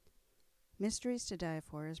Mysteries to Die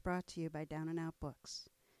For is brought to you by Down and Out Books.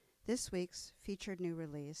 This week's featured new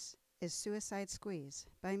release is Suicide Squeeze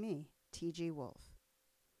by me, T.G. Wolfe.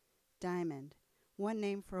 Diamond, one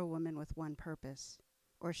name for a woman with one purpose.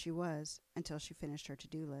 Or she was, until she finished her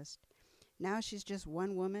to-do list. Now she's just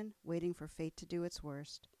one woman waiting for fate to do its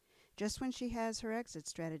worst. Just when she has her exit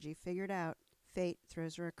strategy figured out, fate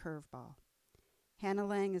throws her a curveball. Hannah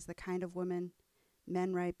Lang is the kind of woman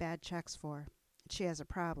men write bad checks for. She has a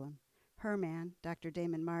problem. Her man, Dr.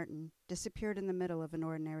 Damon Martin, disappeared in the middle of an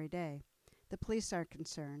ordinary day. The police aren't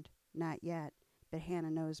concerned. Not yet, but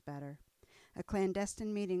Hannah knows better. A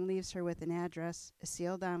clandestine meeting leaves her with an address, a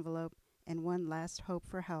sealed envelope, and one last hope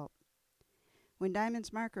for help. When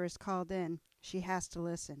Diamond's marker is called in, she has to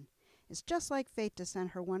listen. It's just like fate to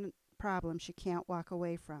send her one problem she can't walk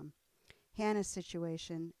away from. Hannah's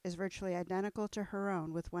situation is virtually identical to her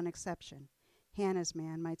own with one exception. Hannah's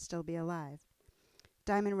man might still be alive.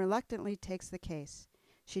 Diamond reluctantly takes the case.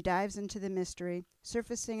 She dives into the mystery,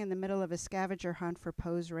 surfacing in the middle of a scavenger hunt for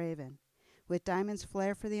Poe's Raven. With Diamond's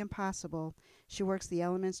flair for the impossible, she works the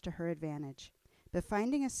elements to her advantage. But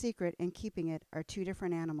finding a secret and keeping it are two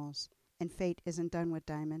different animals, and fate isn't done with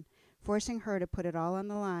Diamond, forcing her to put it all on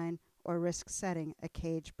the line or risk setting a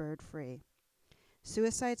caged bird free.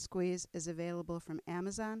 Suicide Squeeze is available from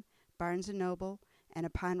Amazon, Barnes & Noble, and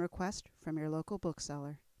upon request from your local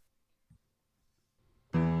bookseller.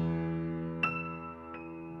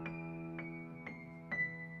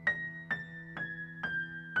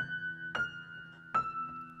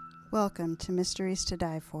 Welcome to Mysteries to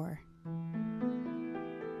Die For.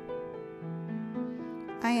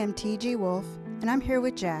 I am T.G. Wolfe, and I'm here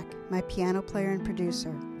with Jack, my piano player and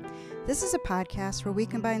producer. This is a podcast where we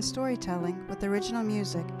combine storytelling with original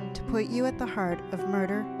music to put you at the heart of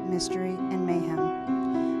murder, mystery, and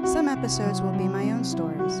mayhem. Some episodes will be my own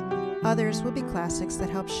stories. Others will be classics that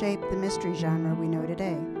help shape the mystery genre we know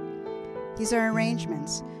today. These are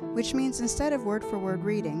arrangements, which means instead of word-for-word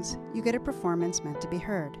readings, you get a performance meant to be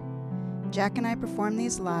heard. Jack and I perform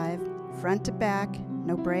these live, front to back,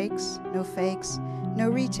 no breaks, no fakes, no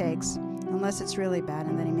retakes, unless it's really bad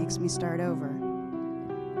and then he makes me start over.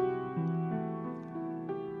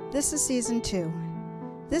 This is Season 2.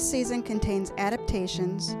 This season contains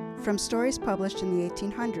adaptations from stories published in the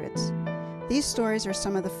 1800s. These stories are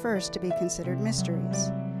some of the first to be considered mysteries.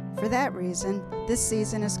 For that reason, this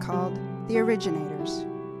season is called The Originators.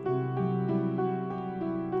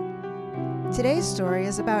 Today's story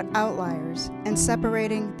is about outliers and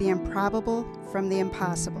separating the improbable from the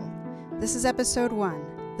impossible. This is Episode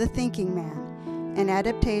 1, The Thinking Man, an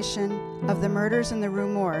adaptation of The Murders in the Rue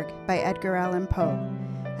Morgue by Edgar Allan Poe.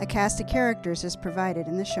 A cast of characters is provided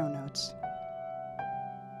in the show notes.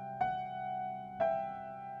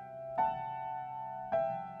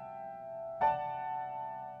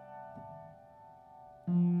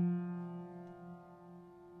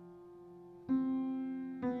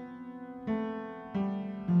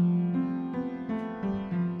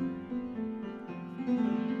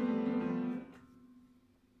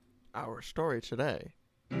 Our story today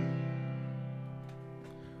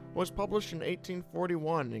was published in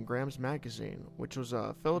 1841 in Graham's Magazine, which was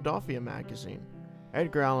a Philadelphia magazine.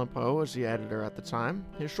 Edgar Allan Poe was the editor at the time.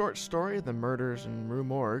 His short story, The Murders in Rue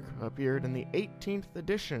Morgue, appeared in the 18th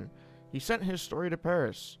edition. He sent his story to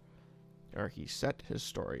Paris. He set his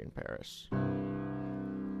story in Paris.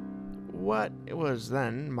 What it was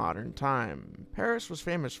then modern time. Paris was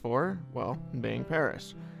famous for, being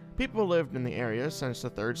Paris. People lived in the area since the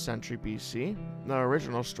 3rd century BC. The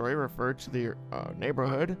original story referred to the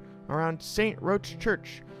neighborhood around St. Roch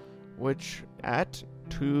Church, which at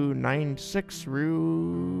 296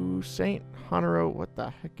 Rue St. Honoro. What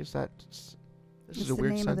the heck is that? This is a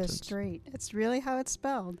weird sentence. It's the name of the street. It's really how it's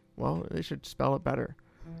spelled. Well, they should spell it better.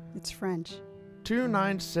 It's French.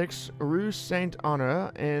 296 Rue St.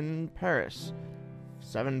 Honore in Paris.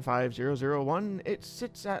 75001. It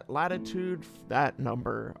sits at latitude, that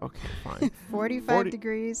number. Okay, fine. 45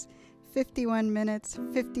 degrees, 51 minutes,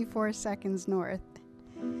 54 seconds north.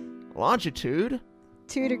 Longitude?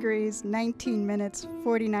 2 degrees, 19 minutes,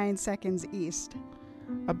 49 seconds east.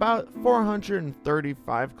 About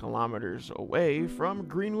 435 kilometers away from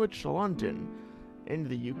Greenwich, London, in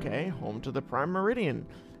the UK, home to the Prime Meridian.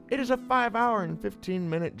 It is a 5-hour and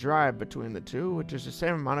 15-minute drive between the two, which is the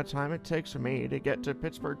same amount of time it takes for me to get to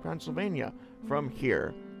Pittsburgh, Pennsylvania, from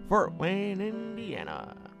here, Fort Wayne,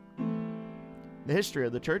 Indiana. The history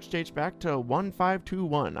of the church dates back to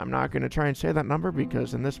 1521. I'm not going to try and say that number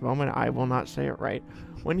because in this moment I will not say it right.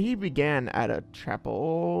 When he began at a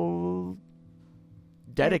chapel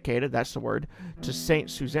dedicated, that's the word, to Saint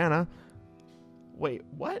Susanna. Wait,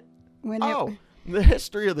 what? The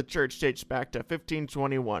history of the church dates back to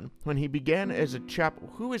 1521, when he began as a chapel.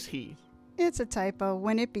 Who is he? It's a typo.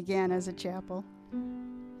 When it began as a chapel.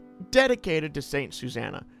 Dedicated to Saint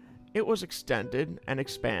Susanna. It was extended and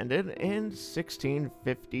expanded in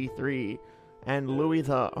 1653, and Louis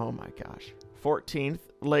the, 14th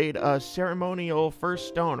laid a ceremonial first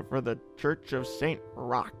stone for the Church of Saint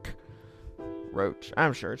Roch.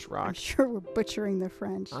 I'm sure it's Roch. I'm sure we're butchering the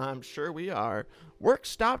French. I'm sure we are. Work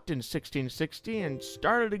stopped in 1660 and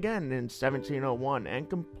started again in 1701 and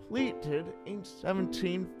completed in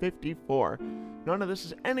 1754. None of this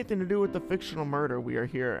has anything to do with the fictional murder we are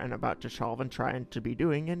here and about to solve and trying to be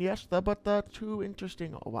doing, and yes, the too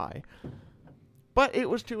interesting why. But it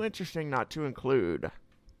was too interesting not to include.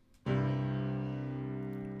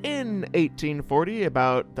 In 1840,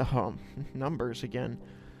 about the numbers again,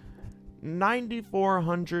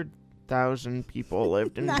 9,400,000 people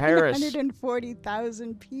lived in Paris.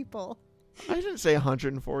 940,000 people. I didn't say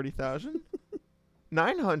 140,000.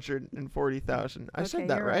 940,000. I said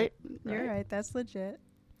that right? You're right. That's legit.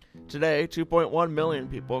 Today, 2.1 million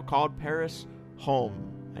people called Paris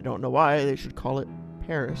home. I don't know why they should call it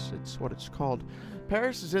Paris. It's what it's called.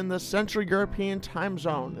 Paris is in the Central European time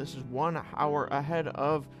zone. This is 1 hour ahead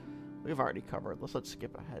of... We've already covered. Let's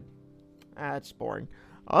skip ahead. That's boring.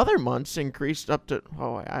 Other months increased up to...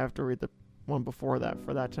 I have to read the one before that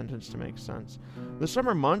for that sentence to make sense. The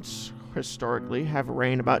summer months, historically, have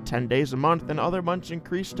rain about 10 days a month, and other months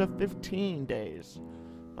increase to 15 days.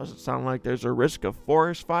 Doesn't sound like there's a risk of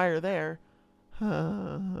forest fire there.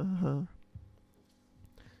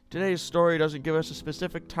 Today's story doesn't give us a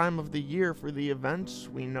specific time of the year for the events.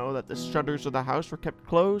 We know that the shutters of the house were kept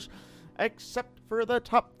closed, except for the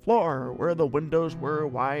top floor, where the windows were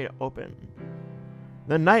wide open.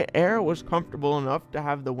 The night air was comfortable enough to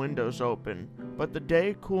have the windows open, but the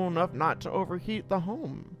day cool enough not to overheat the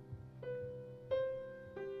home.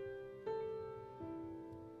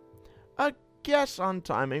 A guess on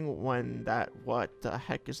timing when that... What the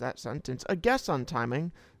heck is that sentence? A guess on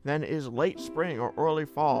timing then is late spring or early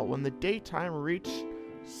fall, when the daytime reached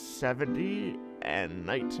 70 and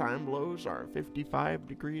nighttime lows are 55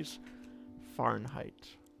 degrees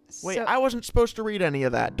Fahrenheit. Wait, I wasn't supposed to read any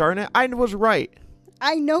of that, darn it. I was right.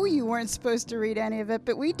 I know you weren't supposed to read any of it,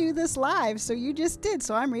 but we do this live, so you just did,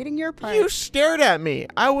 so I'm reading your part. You stared at me.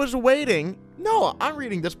 I was waiting. No, I'm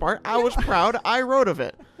reading this part. I was proud. I wrote of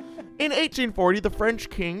it. In 1840, the French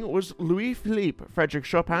king was Louis-Philippe. Frédéric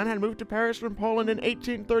Chopin had moved to Paris from Poland in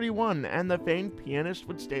 1831, and the famed pianist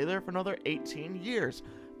would stay there for another 18 years.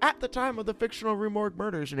 At the time of the fictional Rue Morgue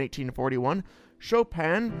murders in 1841,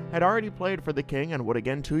 Chopin had already played for the king and would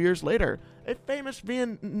again 2 years later. A famous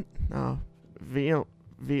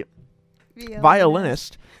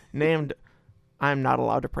violinist named, I'm not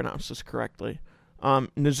allowed to pronounce this correctly,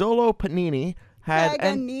 Nizzolo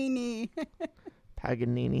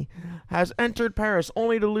Paganini has entered Paris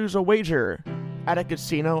only to lose a wager at a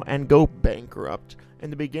casino and go bankrupt.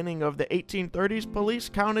 In the beginning of the 1830s, police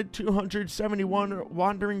counted 271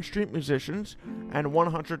 wandering street musicians and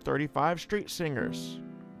 135 street singers.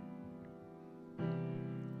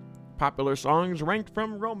 Popular songs ranged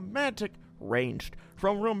from romantic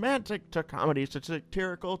to comedy to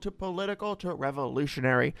satirical to political to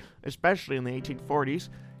revolutionary, especially in the 1840s.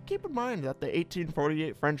 Keep in mind that the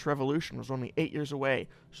 1848 French Revolution was only 8 years away,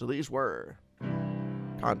 so these were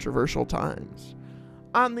controversial times.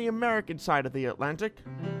 On the American side of the Atlantic,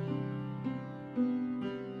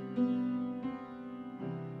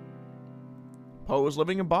 Poe was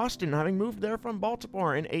living in Boston, having moved there from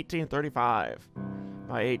Baltimore in 1835.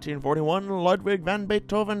 By 1841, Ludwig van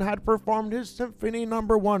Beethoven had performed his Symphony No.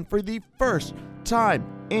 1 for the first time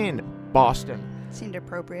in Boston. Seemed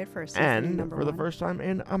appropriate for a Symphony No. 1. And for the first time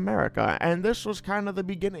in America. And this was kind of the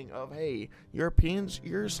beginning of, hey, Europeans,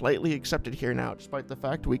 you're slightly accepted here now, despite the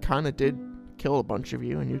fact we kind of did kill a bunch of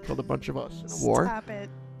you and you killed a bunch of us in a war. Stop it.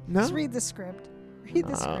 No? Just read the script. Read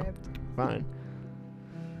the script. Fine.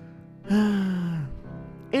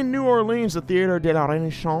 In New Orleans, the Theatre de la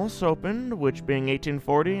Renaissance opened, which being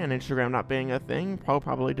 1840 and Instagram not being a thing, Poe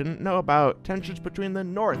probably didn't know about. Tensions between the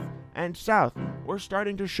North and South were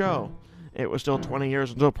starting to show. It was still 20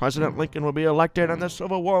 years until President Lincoln would be elected and the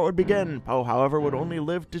Civil War would begin. Poe, however, would only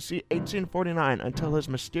live to see 1849 until his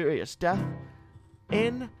mysterious death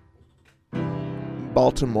in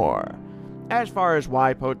Baltimore. As far as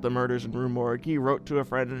why Poe the murders in Rue Morgue, he wrote to a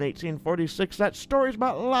friend in 1846 that stories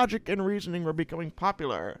about logic and reasoning were becoming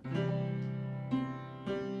popular.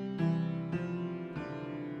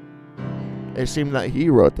 It seemed that he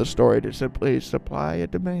wrote the story to simply supply a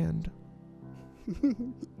demand.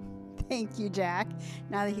 Thank you, Jack.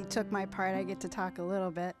 Now that he took my part, I get to talk a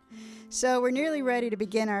little bit. So we're nearly ready to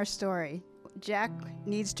begin our story. Jack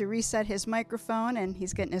needs to reset his microphone and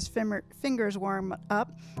he's getting his fingers warm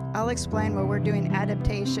up. I'll explain why we're doing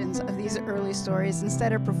adaptations of these early stories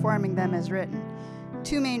instead of performing them as written.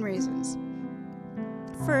 Two main reasons.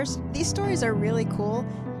 First, these stories are really cool,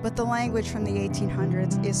 but the language from the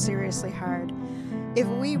 1800s is seriously hard. If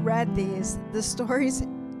we read these, the stories,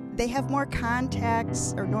 they have more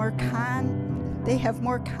contacts they have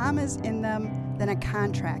more commas in them than a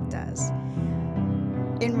contract does.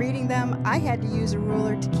 In reading them, I had to use a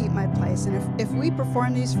ruler to keep my place, and if we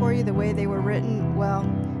perform these for you the way they were written, well,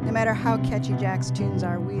 no matter how catchy Jack's tunes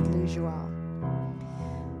are, we'd lose you all.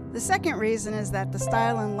 The second reason is that the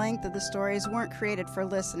style and length of the stories weren't created for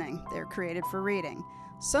listening, they're created for reading.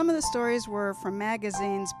 Some of the stories were from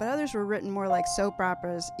magazines, but others were written more like soap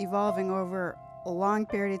operas, evolving over a long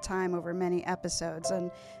period of time over many episodes, and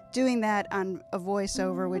doing that on a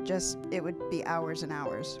voiceover would be hours and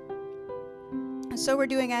hours. So we're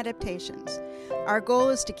doing adaptations. Our goal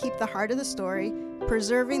is to keep the heart of the story,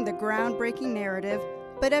 preserving the groundbreaking narrative,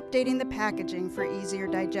 but updating the packaging for easier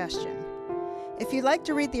digestion. If you'd like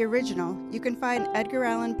to read the original, you can find Edgar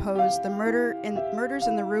Allan Poe's The Murders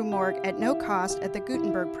in the Rue Morgue at no cost at the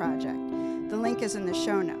Gutenberg Project. The link is in the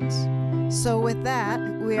show notes. So with that,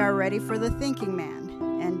 we are ready for The Thinking Man.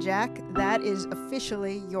 And Jack, that is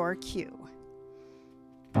officially your cue.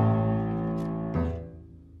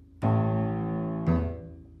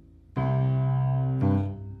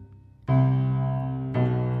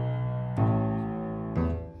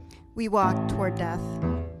 We walked toward death.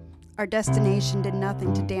 Our destination did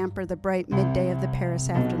nothing to damper the bright midday of the Paris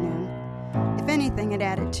afternoon. If anything, it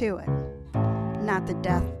added to it. Not the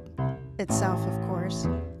death itself, of course.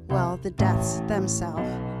 Well, the deaths themselves.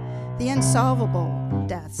 The unsolvable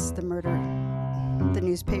deaths, the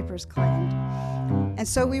newspapers claimed. And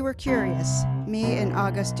so we were curious, me and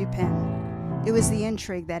Auguste Dupin. It was the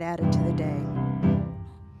intrigue that added to the day.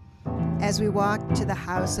 As we walked to the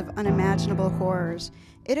house of unimaginable horrors,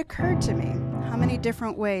 it occurred to me how many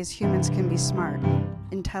different ways humans can be smart,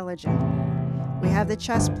 intelligent. We have the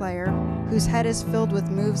chess player, whose head is filled with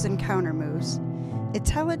moves and counter-moves.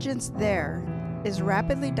 Intelligence there is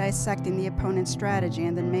rapidly dissecting the opponent's strategy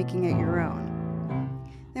and then making it your own.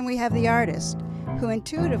 Then we have the artist, who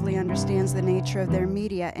intuitively understands the nature of their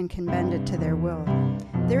media and can bend it to their will.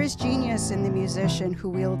 There is genius in the musician who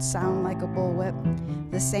wields sound like a bullwhip,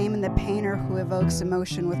 the same in the painter who evokes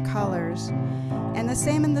emotion with colors, and the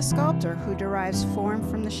same in the sculptor who derives form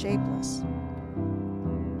from the shapeless.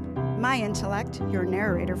 My intellect, your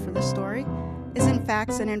narrator for the story, is in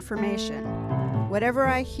facts and information. Whatever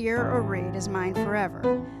I hear or read is mine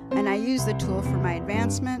forever, and I use the tool for my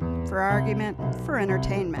advancement, for argument, for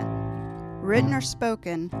entertainment. Written or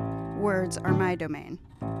spoken, words are my domain.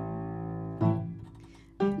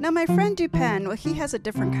 Now my friend Dupin, well, he has a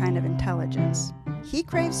different kind of intelligence. He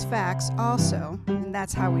craves facts also, and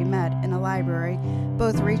that's how we met in a library,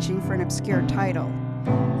 both reaching for an obscure title.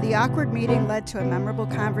 The awkward meeting led to a memorable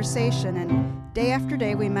conversation, and day after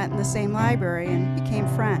day we met in the same library and became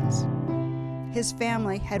friends. His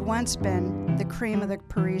family had once been the cream of the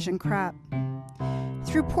Parisian crop.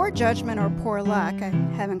 Through poor judgment or poor luck, I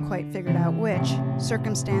haven't quite figured out which,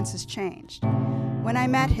 circumstances changed. When I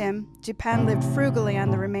met him, Dupin lived frugally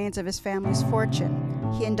on the remains of his family's fortune.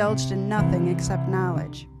 He indulged in nothing except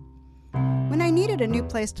knowledge. When I needed a new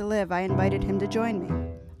place to live, I invited him to join me.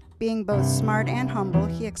 Being both smart and humble,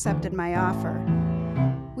 he accepted my offer.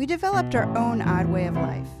 We developed our own odd way of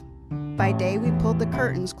life. By day, we pulled the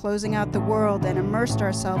curtains, closing out the world, and immersed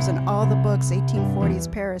ourselves in all the books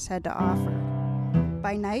 1840s Paris had to offer.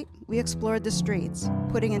 By night, we explored the streets,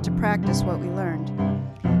 putting into practice what we learned.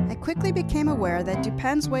 I quickly became aware that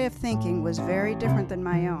Dupin's way of thinking was very different than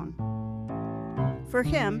my own. For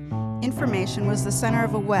him, information was the center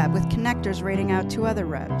of a web with connectors rating out to other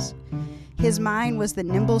webs. His mind was the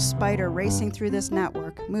nimble spider racing through this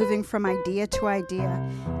network, moving from idea to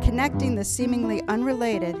idea, connecting the seemingly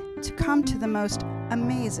unrelated to come to the most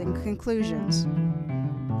amazing conclusions.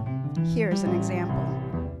 Here's an example.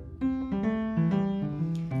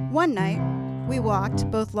 One night, we walked,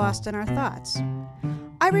 both lost in our thoughts.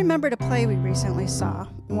 I remembered a play we recently saw,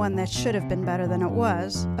 one that should have been better than it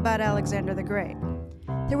was, about Alexander the Great.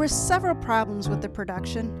 There were several problems with the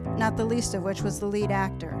production, not the least of which was the lead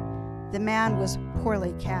actor. The man was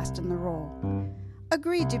poorly cast in the role.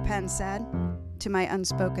 Agreed, Dupin said, to my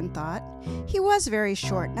unspoken thought. He was very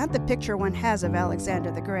short, not the picture one has of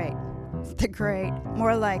Alexander the Great. The Great,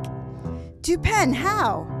 more like, Dupin,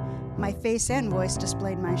 how? My face and voice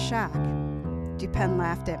displayed my shock. Dupin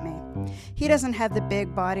laughed at me. He doesn't have the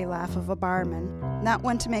big body laugh of a barman, not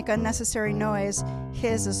one to make unnecessary noise.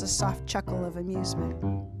 His is a soft chuckle of amusement.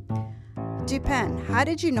 Dupin, how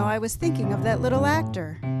did you know I was thinking of that little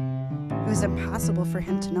actor? It was impossible for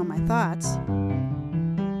him to know my thoughts.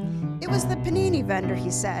 It was the panini vendor,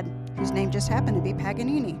 he said, whose name just happened to be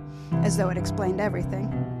Paganini, as though it explained everything.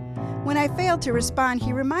 When I failed to respond,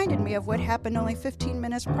 he reminded me of what happened only 15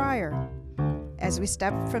 minutes prior. As we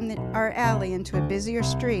stepped from our alley into a busier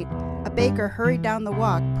street, a baker hurried down the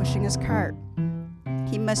walk, pushing his cart.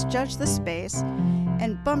 He misjudged the space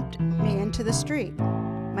and bumped me into the street.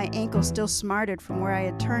 My ankle still smarted from where I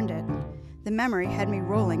had turned it. The memory had me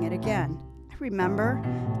rolling it again. I remember.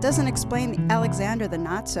 It doesn't explain the Alexander the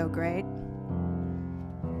Not-So-Great.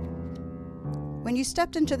 When you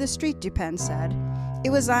stepped into the street, Dupin said, it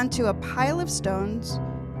was onto a pile of stones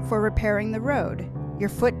for repairing the road. Your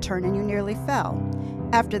foot turned and you nearly fell.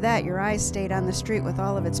 After that, your eyes stayed on the street with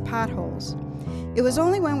all of its potholes. It was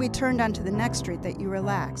only when we turned onto the next street that you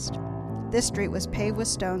relaxed. This street was paved with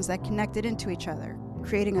stones that connected into each other,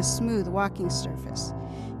 creating a smooth walking surface.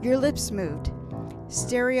 Your lips moved.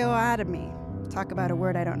 Stereotomy. Talk about a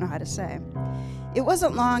word I don't know how to say. It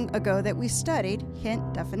wasn't long ago that we studied,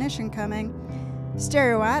 hint, definition coming,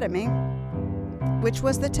 stereotomy, which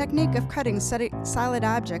was the technique of cutting solid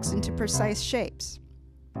objects into precise shapes.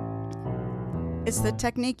 It's the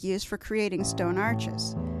technique used for creating stone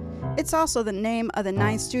arches. It's also the name of the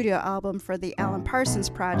 9th studio album for the Alan Parsons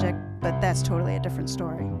Project, but that's totally a different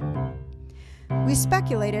story. We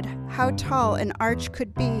speculated how tall an arch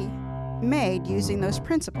could be made using those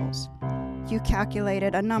principles. You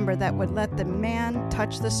calculated a number that would let the man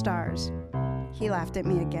touch the stars. He laughed at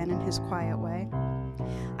me again in his quiet way.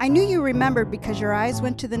 I knew you remembered because your eyes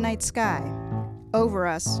went to the night sky. Over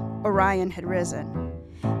us, Orion had risen.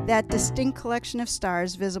 That distinct collection of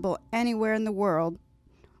stars visible anywhere in the world,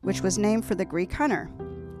 which was named for the Greek hunter.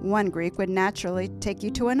 One Greek would naturally take you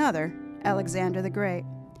to another, Alexander the Great.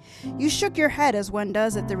 You shook your head as one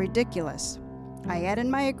does at the ridiculous. I added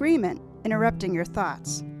my agreement, interrupting your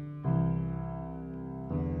thoughts.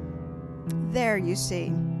 There, you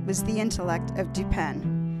see, was the intellect of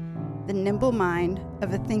Dupin, the nimble mind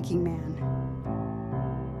of a thinking man.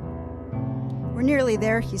 We're nearly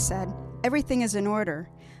there, he said. Everything is in order.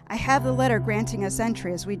 I have the letter granting us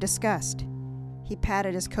entry as we discussed. He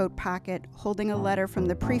patted his coat pocket, holding a letter from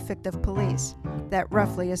the prefect of police. That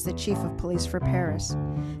roughly is the chief of police for Paris.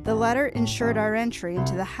 The letter ensured our entry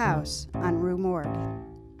into the house on Rue Morgue.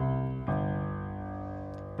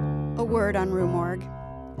 A word on Rue Morgue.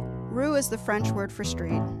 Rue is the French word for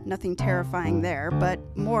street, nothing terrifying there, but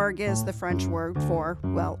morgue is the French word for,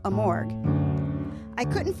 well, a morgue. I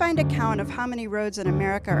couldn't find a count of how many roads in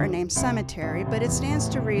America are named cemetery, but it stands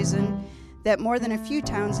to reason that more than a few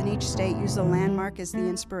towns in each state use the landmark as the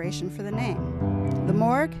inspiration for the name. The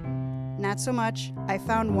morgue? Not so much. I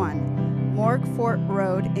found one, Morgue Fort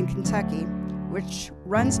Road in Kentucky, which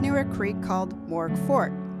runs near a creek called Morgue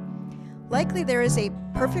Fort. Likely there is a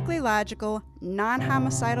perfectly logical,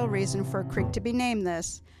 non-homicidal reason for a creek to be named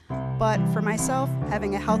this, but for myself,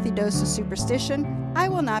 having a healthy dose of superstition, I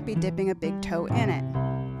will not be dipping a big toe in it.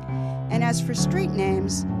 And as for street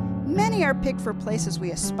names, many are picked for places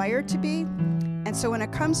we aspire to be, and so when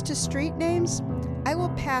it comes to street names, I will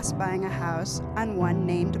pass buying a house on one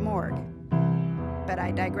named Morgue. But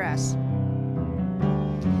I digress.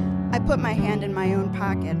 I put my hand in my own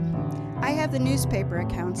pocket. I have the newspaper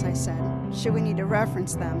accounts, I said. Should we need to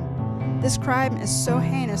reference them? This crime is so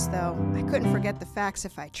heinous, though, I couldn't forget the facts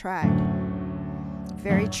if I tried.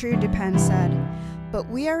 Very true, Dupin said, but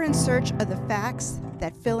we are in search of the facts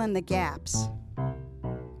that fill in the gaps.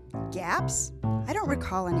 Gaps? I don't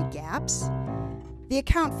recall any gaps. The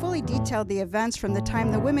account fully detailed the events from the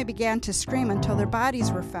time the women began to scream until their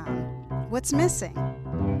bodies were found. What's missing?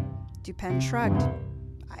 Dupin shrugged.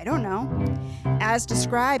 I don't know. As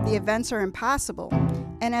described, the events are impossible,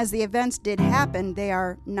 and as the events did happen, they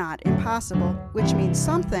are not impossible, which means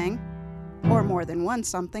something, or more than one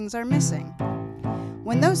somethings, are missing.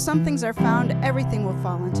 When those somethings are found, everything will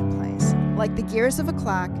fall into place. Like the gears of a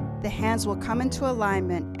clock, the hands will come into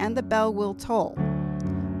alignment, and the bell will toll.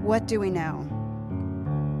 What do we know?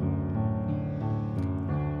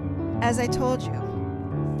 As I told you,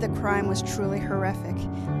 the crime was truly horrific.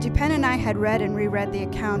 Dupin and I had read and reread the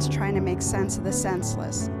accounts trying to make sense of the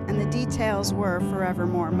senseless, and the details were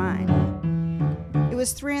forevermore mine. It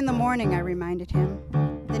was 3 a.m, I reminded him.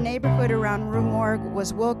 The neighborhood around Rue Morgue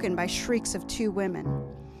was woken by shrieks of 2 women.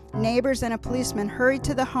 Neighbors and a policeman hurried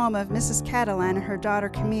to the home of Mrs. Catalan and her daughter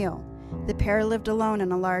Camille. The pair lived alone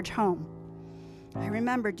in a large home. I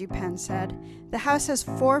remember, Dupin said. The house has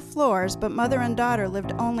 4 floors, but mother and daughter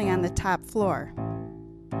lived only on the top floor.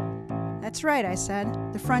 That's right, I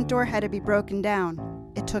said. The front door had to be broken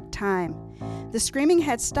down. It took time. The screaming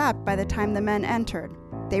had stopped by the time the men entered.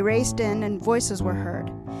 They raced in and voices were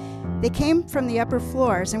heard. They came from the upper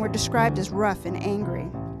floors and were described as rough and angry.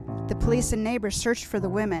 The police and neighbors searched for the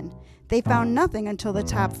women. They found nothing until the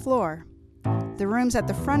top floor. The rooms at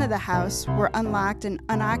the front of the house were unlocked and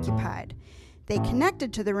unoccupied. They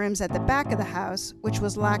connected to the rooms at the back of the house, which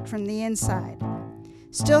was locked from the inside.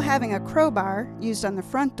 Still having a crowbar used on the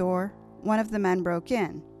front door, one of the men broke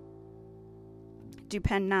in.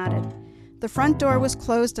 Dupin nodded. The front door was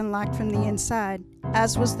closed and locked from the inside,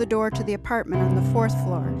 as was the door to the apartment on the 4th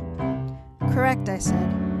floor. Correct, I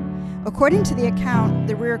said. According to the account,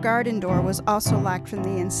 the rear garden door was also locked from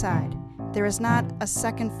the inside. There is not a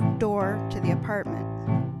second door to the apartment.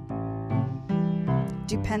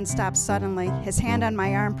 Dupin stopped suddenly. His hand on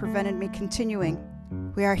my arm prevented me continuing.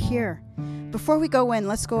 We are here. Before we go in,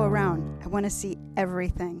 let's go around. I want to see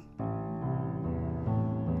everything.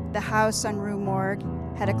 The house on Rue Morgue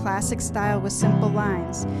had a classic style with simple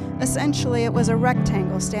lines. Essentially, it was a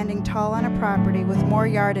rectangle standing tall on a property with more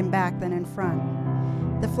yard in back than in front.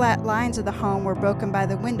 The flat lines of the home were broken by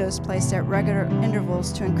the windows placed at regular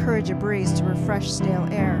intervals to encourage a breeze to refresh stale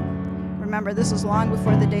air. Remember, this was long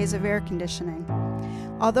before the days of air conditioning.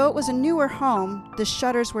 Although it was a newer home, the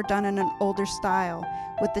shutters were done in an older style,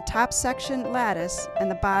 with the top section lattice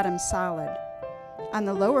and the bottom solid. On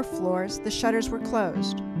the lower floors, the shutters were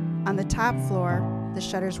closed. On the top floor, the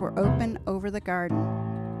shutters were open over the garden.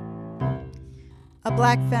 A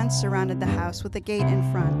black fence surrounded the house with a gate in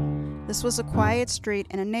front. This was a quiet street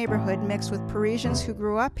in a neighborhood mixed with Parisians who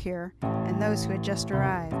grew up here and those who had just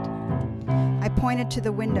arrived. I pointed to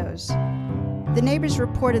the windows. The neighbors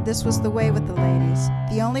reported this was the way with the ladies.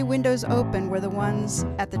 The only windows open were the ones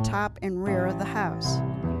at the top and rear of the house.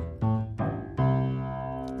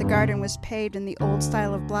 The garden was paved in the old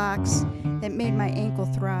style of blocks that made my ankle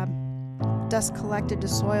throb. Dust collected to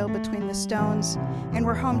soil between the stones and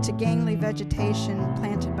were home to gangly vegetation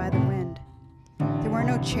planted by the wind. There were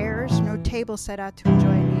no chairs, no table set out to enjoy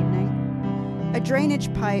an evening. A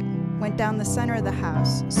drainage pipe went down the center of the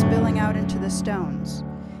house, spilling out into the stones,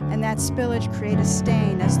 and that spillage created a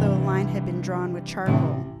stain as though a line had been drawn with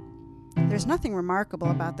charcoal. There's nothing remarkable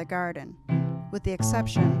about the garden, with the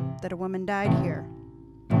exception that a woman died here.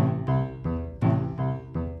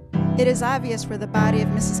 It is obvious where the body of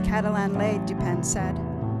Mrs. Catalan lay, Dupin said.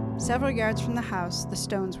 Several yards from the house, the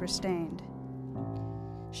stones were stained.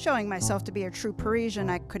 Showing myself to be a true Parisian,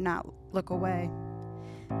 I could not look away.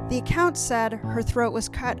 The account said her throat was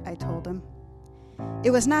cut, I told him.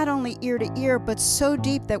 It was not only ear to ear, but so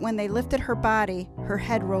deep that when they lifted her body, her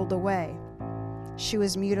head rolled away. She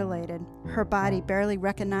was mutilated, her body barely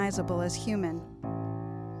recognizable as human.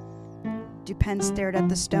 Dupin stared at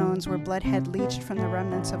the stones where blood had leached from the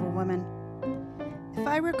remnants of a woman. If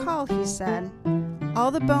I recall, he said, all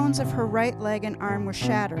the bones of her right leg and arm were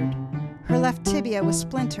shattered. Her left tibia was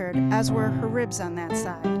splintered, as were her ribs on that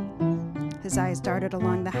side. His eyes darted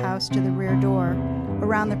along the house to the rear door,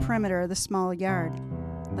 around the perimeter of the small yard.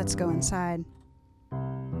 Let's go inside.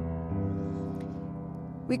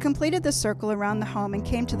 We completed the circle around the home and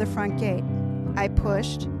came to the front gate. I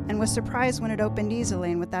pushed and was surprised when it opened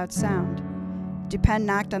easily and without sound. Dupin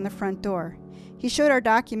knocked on the front door. He showed our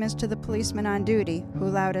documents to the policeman on duty, who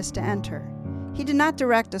allowed us to enter. He did not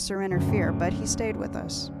direct us or interfere, but he stayed with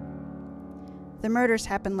us. The murders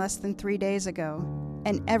happened less than 3 days ago,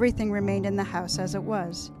 and everything remained in the house as it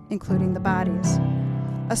was, including the bodies.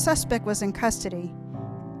 A suspect was in custody.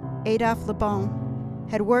 Adolphe Lebon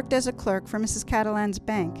had worked as a clerk for Mrs. Catalan's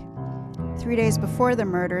bank. 3 days before the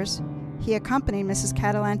murders, he accompanied Mrs.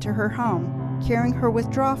 Catalan to her home, carrying her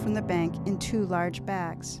withdrawal from the bank in 2 large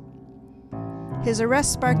bags. His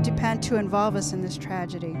arrest sparked Dupin to involve us in this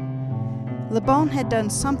tragedy. Lebon had done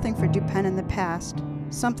something for Dupin in the past,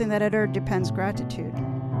 something that had earned Dupin's gratitude.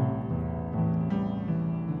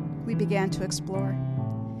 We began to explore.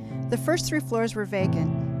 The first 3 floors were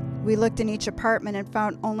vacant. We looked in each apartment and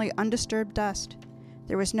found only undisturbed dust.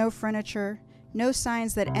 There was no furniture, no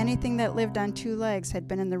signs that anything that lived on 2 legs had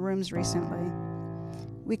been in the rooms recently.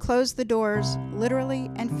 We closed the doors,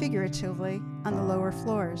 literally and figuratively, on the lower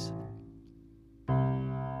floors.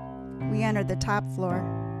 We entered the top floor.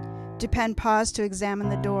 Dupin paused to examine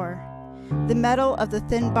the door. The metal of the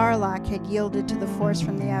thin bar lock had yielded to the force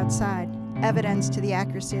from the outside, evidence to the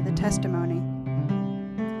accuracy of the testimony.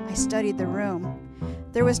 I studied the room.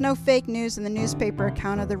 There was no fake news in the newspaper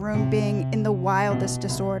account of the room being in the wildest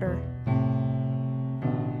disorder.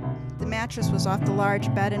 The mattress was off the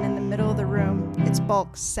large bed and in the middle of the room, its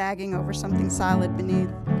bulk sagging over something solid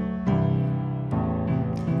beneath.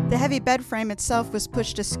 The heavy bed frame itself was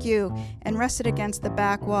pushed askew and rested against the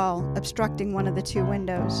back wall, obstructing one of the two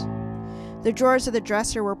windows. The drawers of the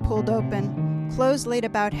dresser were pulled open, clothes laid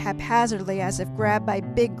about haphazardly as if grabbed by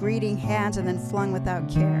big greeting hands and then flung without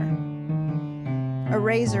care. A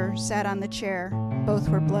razor sat on the chair. Both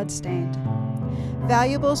were blood-stained.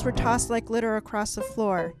 Valuables were tossed like litter across the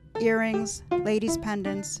floor. Earrings, ladies'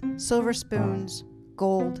 pendants, silver spoons,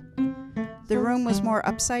 gold. The room was more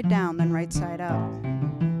upside down than right side up.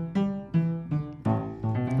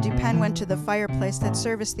 Dupin went to the fireplace that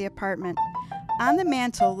serviced the apartment. On the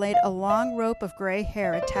mantel laid a long rope of gray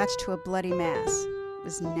hair attached to a bloody mass. It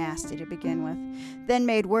was nasty to begin with, then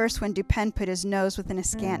made worse when Dupin put his nose within a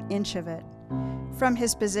scant inch of it. From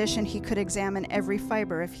his position, he could examine every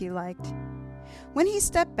fiber if he liked. When he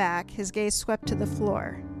stepped back, his gaze swept to the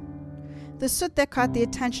floor. "The soot that caught the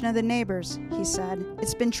attention of the neighbors," he said.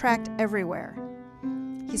 "It's been tracked everywhere."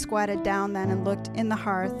 He squatted down then and looked in the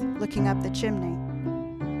hearth, looking up the chimney.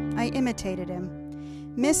 I imitated him.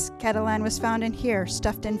 "Miss Catalan was found in here,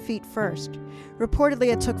 stuffed in feet first.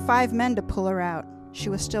 Reportedly it took 5 men to pull her out. She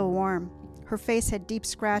was still warm. Her face had deep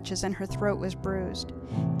scratches and her throat was bruised.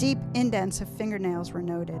 Deep indents of fingernails were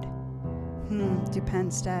noted."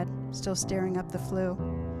 Dupin said, still staring up the flue.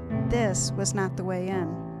 This was not the way in.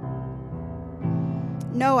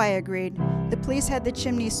 "No," I agreed. "The police had the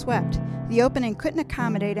chimney swept. The opening couldn't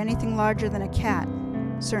accommodate anything larger than a cat.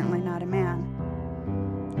 Certainly not a man."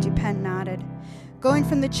 Dupin nodded. Going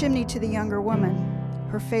from the chimney to the younger woman.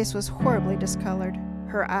 Her face was horribly discolored.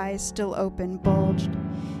 Her eyes, still open, bulged.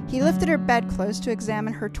 He lifted her bedclothes to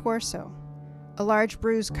examine her torso. A large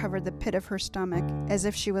bruise covered the pit of her stomach, as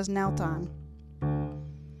if she was knelt on.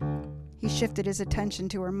 He shifted his attention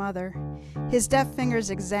to her mother. His deft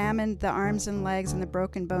fingers examined the arms and legs and the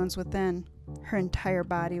broken bones within. Her entire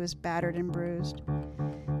body was battered and bruised.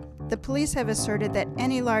 "The police have asserted that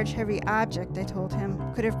any large heavy object," I told him,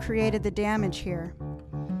 "could have created the damage here."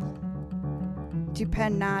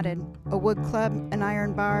 Dupin nodded. "A wood club, an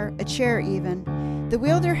iron bar, a chair even. The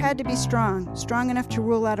wielder had to be strong enough to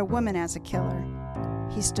rule out a woman as a killer."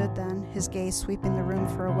 He stood then, his gaze sweeping the room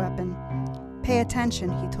for a weapon. "Pay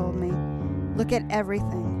attention," he told me. "Look at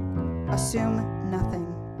everything. Assume nothing."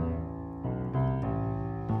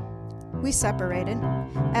 We separated.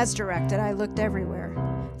 As directed, I looked everywhere.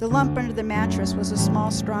 The lump under the mattress was a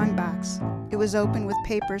small strong box. It was open with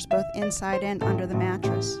papers both inside and under the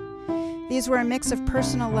mattress. These were a mix of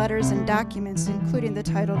personal letters and documents, including the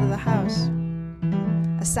title to the house.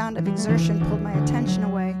 A sound of exertion pulled my attention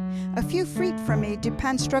away. A few feet from me,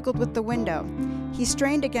 Dupin struggled with the window. He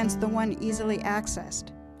strained against the one easily accessed.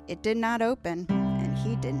 It did not open, and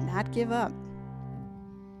he did not give up.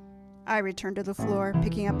 I returned to the floor,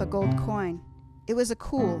 picking up a gold coin. It was a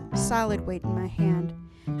cool, solid weight in my hand.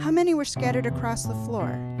 How many were scattered across the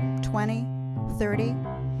floor? 20? 30?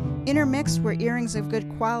 Intermixed were earrings of good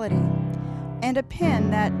quality, and a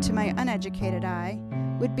pin that, to my uneducated eye,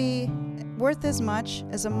 would be worth as much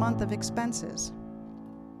as a month of expenses.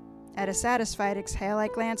 At a satisfied exhale, I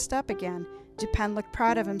glanced up again. Dupin looked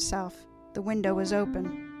proud of himself. The window was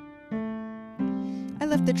open. I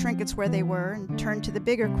left the trinkets where they were and turned to the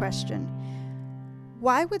bigger question.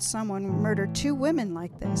 Why would someone murder 2 women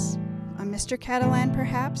like this? A Mr. Catalan,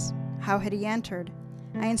 perhaps? How had he entered?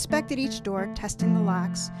 I inspected each door, testing the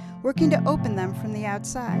locks, working to open them from the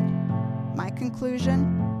outside. My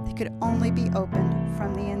conclusion? They could only be opened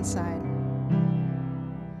from the inside.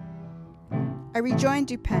 I rejoined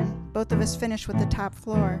Dupin. Both of us finished with the top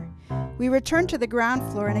floor. We returned to the ground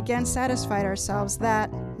floor and again satisfied ourselves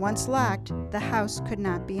that, once locked, the house could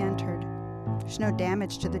not be entered. There's no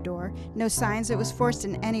damage to the door, no signs it was forced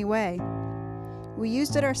in any way. We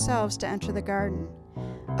used it ourselves to enter the garden.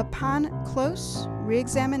 Upon close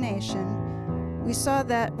re-examination, we saw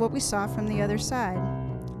what we saw from the other side.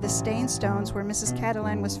 The stained stones where Mrs.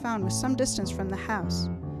 Catalan was found was some distance from the house.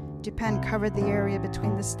 Dupin covered the area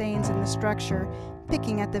between the stains and the structure,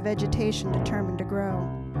 picking at the vegetation determined to grow.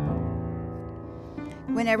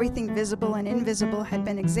 When everything visible and invisible had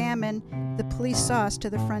been examined, the police saw us to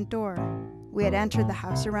the front door. We had entered the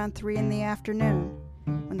house around 3 in the afternoon.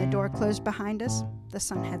 When the door closed behind us, the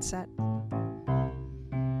sun had set.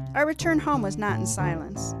 Our return home was not in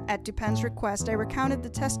silence. At Dupin's request, I recounted the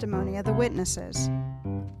testimony of the witnesses.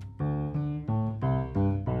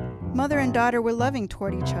 Mother and daughter were loving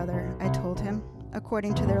toward each other, I told him,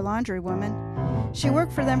 according to their laundrywoman. She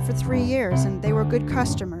worked for them for 3 years, and they were good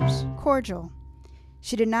customers, cordial.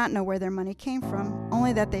 She did not know where their money came from,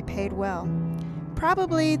 only that they paid well.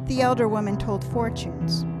 Probably the elder woman told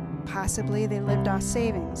fortunes. Possibly they lived off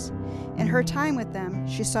savings. In her time with them,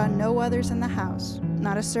 she saw no others in the house,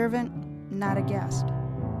 not a servant, not a guest.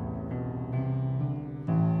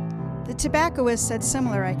 The tobaccoist said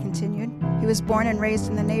similar, I continued. He was born and raised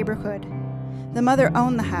in the neighborhood. The mother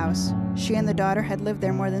owned the house. She and the daughter had lived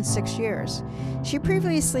there more than 6 years. She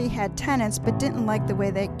previously had tenants but didn't like the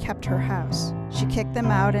way they kept her house. She kicked them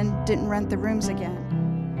out and didn't rent the rooms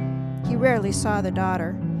again. He rarely saw the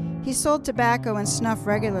daughter. He sold tobacco and snuff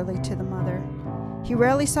regularly to the mother. He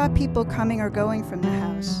rarely saw people coming or going from the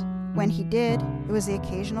house. When he did, it was the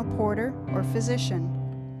occasional porter or physician.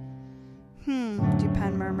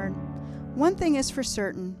 Dupin murmured. One thing is for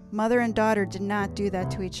certain, mother and daughter did not do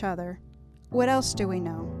that to each other. What else do we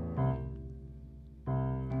know?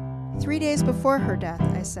 3 days before her death,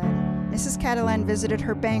 I said, Mrs. Catalan visited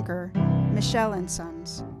her banker, Michel &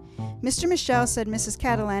 Sons. Mr. Michel said Mrs.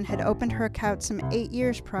 Catalan had opened her account some 8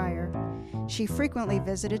 years prior. She frequently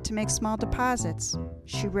visited to make small deposits.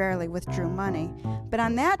 She rarely withdrew money, but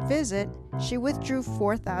on that visit, she withdrew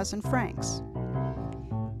 4,000 francs.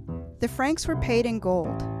 The francs were paid in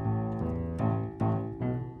gold.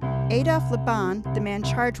 Adolphe Laban, the man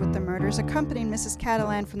charged with the murders, accompanied Mrs.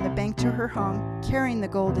 Catalan from the bank to her home, carrying the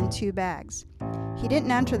gold in 2 bags. He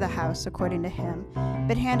didn't enter the house, according to him,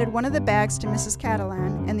 but handed one of the bags to Mrs.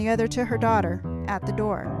 Catalan and the other to her daughter at the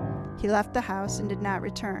door. He left the house and did not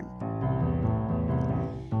return.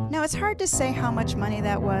 Now, it's hard to say how much money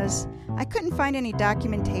that was. I couldn't find any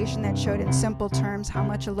documentation that showed in simple terms how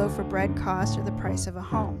much a loaf of bread cost or the price of a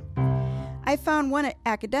home. I found one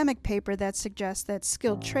academic paper that suggests that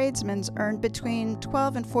skilled tradesmen earned between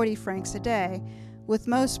 12 and 40 francs a day, with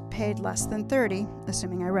most paid less than 30,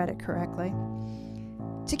 assuming I read it correctly.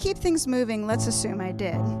 To keep things moving, let's assume I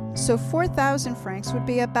did. So 4,000 francs would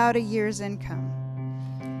be about a year's income.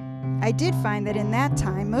 I did find that in that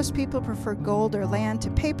time, most people preferred gold or land to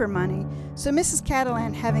paper money, so Mrs.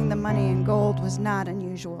 Catalan having the money in gold was not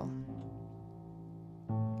unusual.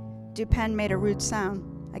 Dupin made a rude sound.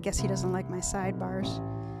 I guess he doesn't like my sidebars.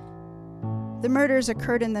 The murders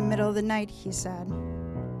occurred in the middle of the night, he said.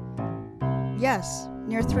 Yes,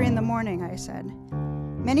 near 3 a.m, I said.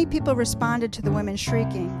 Many people responded to the women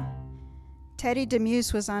shrieking. Teddy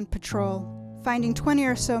Demus was on patrol. Finding 20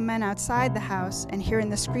 or so men outside the house and hearing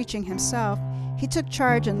the screeching himself, he took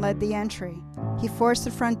charge and led the entry. He forced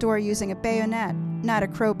the front door using a bayonet, not a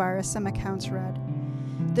crowbar as some accounts read.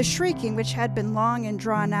 The shrieking, which had been long and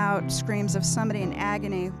drawn-out screams of somebody in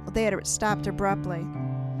agony, they had stopped abruptly.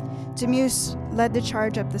 Demus led the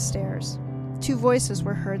charge up the stairs. 2 voices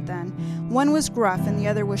were heard then. One was gruff and the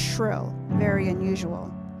other was shrill, very unusual.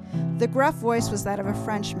 The gruff voice was that of a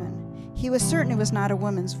Frenchman. He was certain it was not a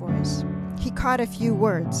woman's voice. He caught a few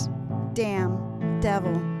words. Damn,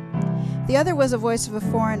 devil. The other was a voice of a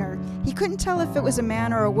foreigner. He couldn't tell if it was a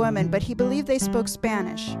man or a woman, but he believed they spoke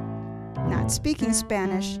Spanish. Not speaking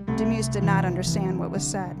Spanish, Demus did not understand what was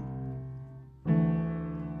said.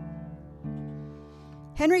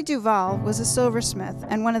 Henry Duval was a silversmith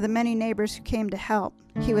and one of the many neighbors who came to help.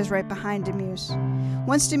 He was right behind Demus.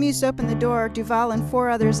 Once Demus opened the door, Duval and 4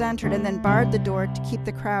 others entered and then barred the door to keep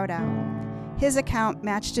the crowd out. His account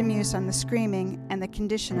matched Demus on the screaming and the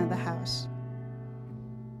condition of the house.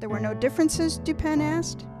 There were no differences, Dupin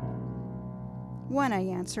asked. One, I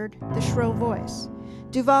answered, the shrill voice.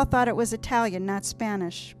 Duval thought it was Italian, not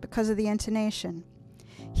Spanish, because of the intonation.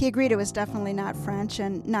 He agreed it was definitely not French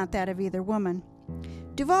and not that of either woman.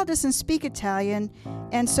 Duval doesn't speak Italian,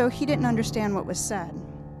 and so he didn't understand what was said.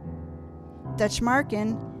 Dutch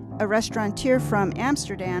Markin, a restaurateur from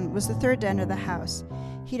Amsterdam, was the third to enter the house.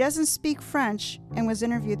 He doesn't speak French and was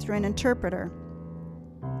interviewed through an interpreter.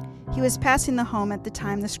 He was passing the home at the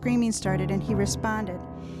time the screaming started, and he responded.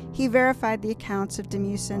 He verified the accounts of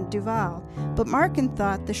Demus and Duval, but Markin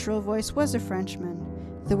thought the shrill voice was a Frenchman.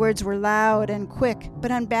 The words were loud and quick,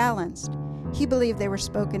 but unbalanced. He believed they were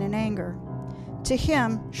spoken in anger. To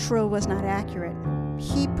him, shrill was not accurate.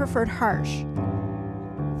 He preferred harsh.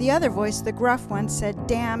 The other voice, the gruff one, said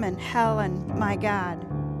damn and hell and my God.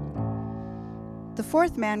 The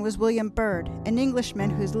 4th man was William Bird, an Englishman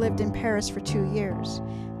who's lived in Paris for 2 years.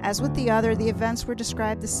 As with the other, the events were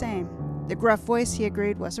described the same. The gruff voice, he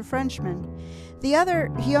agreed, was a Frenchman. The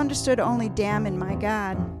other, he understood only damn and my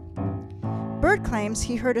God. Bird claims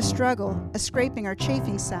he heard a struggle, a scraping or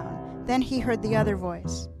chafing sound. Then he heard the other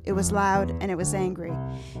voice. It was loud and it was angry.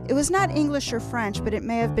 It was not English or French, but it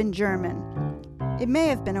may have been German. It may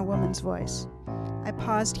have been a woman's voice. I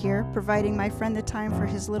paused here, providing my friend the time for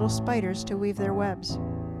his little spiders to weave their webs.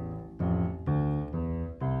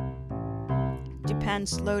 Dupin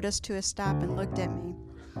slowed us to a stop and looked at me.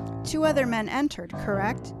 2 other men entered,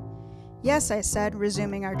 correct? Yes, I said,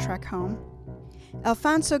 resuming our trek home.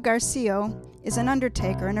 Alfonso Garcio is an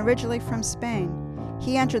undertaker and originally from Spain.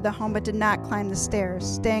 He entered the home but did not climb the stairs,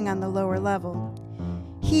 staying on the lower level.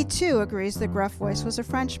 He, too, agrees the gruff voice was a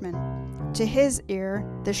Frenchman. To his ear,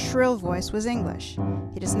 the shrill voice was English.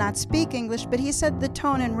 He does not speak English, but he said the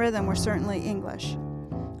tone and rhythm were certainly English.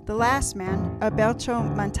 The last man, Alberto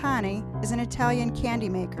Montani, is an Italian candy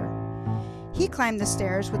maker. He climbed the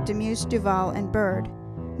stairs with Demuse, Duval, and Bird.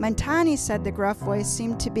 Montani said the gruff voice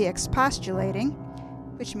seemed to be expostulating,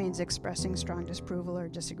 which means expressing strong disapproval or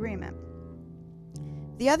disagreement.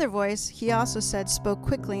 The other voice, he also said, spoke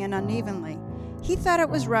quickly and unevenly. He thought it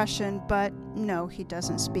was Russian, but no, he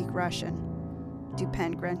doesn't speak Russian.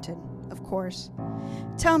 Dupin grunted. Of course.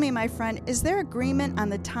 Tell me, my friend, is there agreement on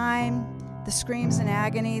the time, the screams in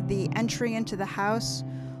agony, the entry into the house?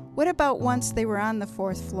 What about once they were on the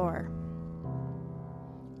 4th floor?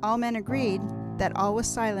 All men agreed that all was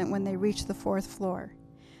silent when they reached the 4th floor.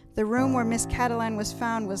 The room where Miss Catalan was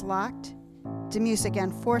found was locked. Demuse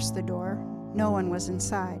again forced the door. No one was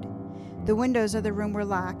inside. The windows of the room were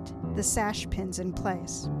locked, the sash pins in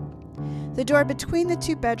place. The door between the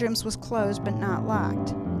 2 bedrooms was closed but not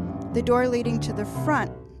locked. The door leading to the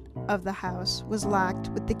front of the house was locked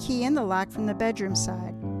with the key in the lock from the bedroom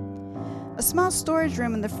side. A small storage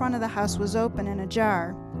room in the front of the house was open and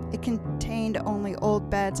ajar. It contained only old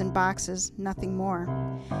beds and boxes, nothing more.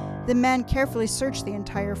 The men carefully searched the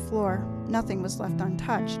entire floor. Nothing was left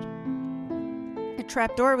untouched. A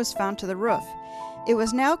trapdoor was found to the roof. It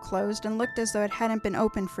was now closed and looked as though it hadn't been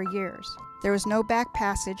opened for years. There was no back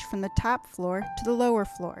passage from the top floor to the lower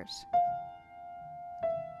floors.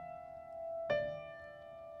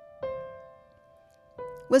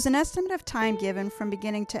 Was an estimate of time given from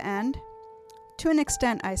beginning to end? To an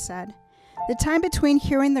extent, I said. The time between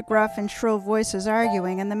hearing the gruff and shrill voices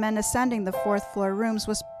arguing and the men ascending the 4th floor rooms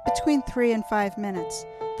was between 3 and 5 minutes.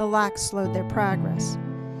 The locks slowed their progress.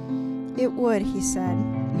 It would, he said.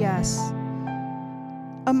 Yes.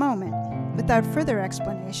 A moment. Without further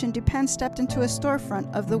explanation, Dupin stepped into a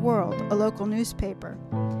storefront of The World, a local newspaper.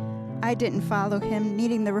 I didn't follow him,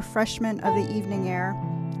 needing the refreshment of the evening air.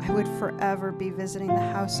 I would forever be visiting the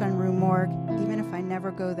house on Rue Morgue, even if I never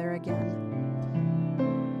go there again.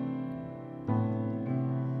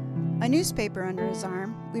 A newspaper under his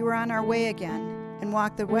arm, we were on our way again, and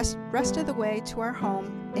walked the rest of the way to our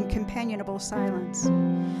home in companionable silence.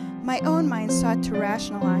 My own mind sought to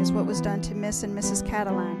rationalize what was done to Miss and Mrs.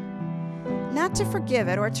 Catalan. Not to forgive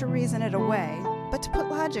it or to reason it away, but to put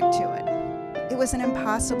logic to it. It was an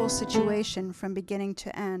impossible situation from beginning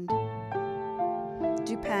to end.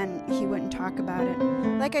 Dupin, he wouldn't talk about it.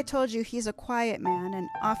 Like I told you, he's a quiet man and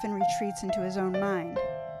often retreats into his own mind.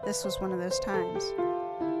 This was one of those times.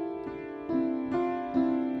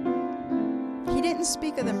 He didn't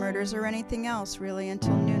speak of the murders or anything else, really,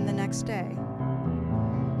 until noon the next day.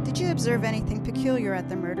 Did you observe anything peculiar at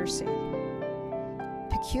the murder scene?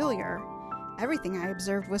 Peculiar? Everything I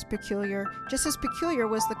observed was peculiar. Just as peculiar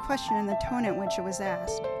was the question and the tone in which it was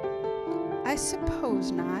asked. I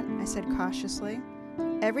suppose not, I said cautiously.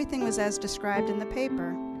 Everything was as described in the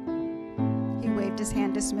paper. He waved his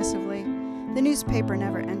hand dismissively. The newspaper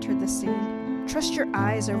never entered the scene. Trust your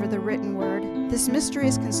eyes over the written word. This mystery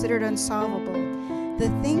is considered unsolvable. The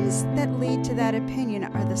things that lead to that opinion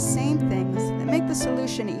are the same things that make the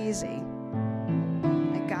solution easy.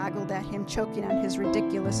 I goggled at him, choking on his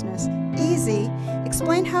ridiculousness. Easy?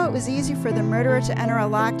 Explain how it was easy for the murderer to enter a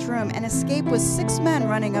locked room and escape with 6 men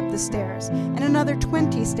running up the stairs and another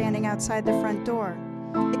 20 standing outside the front door.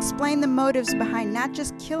 Explain the motives behind not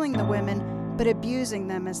just killing the women, but abusing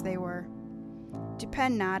them as they were.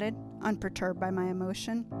 Dupin nodded, unperturbed by my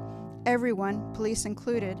emotion. Everyone, police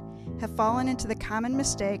included, have fallen into the common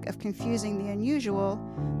mistake of confusing the unusual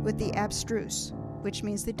with the abstruse, which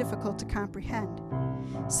means the difficult to comprehend.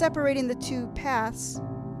 Separating the 2 paths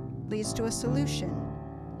leads to a solution.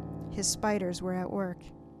 His spiders were at work.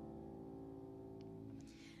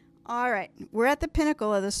 All right, we're at the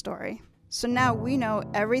pinnacle of the story. So now we know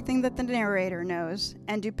everything that the narrator knows,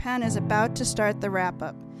 and Dupin is about to start the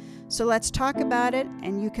wrap-up. So let's talk about it,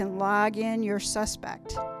 and you can log in your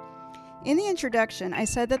suspect. In the introduction, I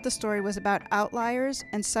said that the story was about outliers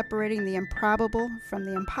and separating the improbable from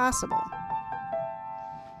the impossible.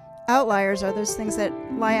 Outliers are those things that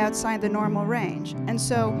lie outside the normal range. And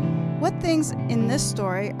so, what things in this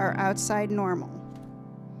story are outside normal?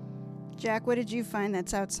 Jack, what did you find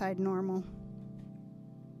that's outside normal?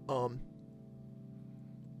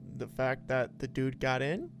 The fact that the dude got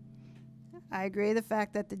in? I agree, the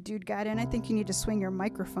fact that the dude got in. I think you need to swing your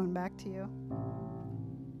microphone back to you.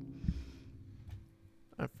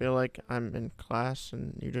 I feel like I'm in class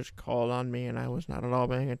and you just called on me and I was not at all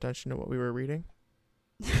paying attention to what we were reading.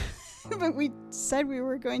 But we said we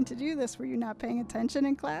were going to do this. Were you not paying attention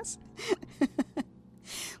in class?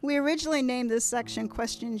 We originally named this section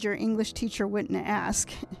Questions Your English Teacher Wouldn't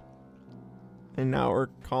Ask. And now we're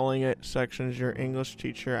calling it Sections Your English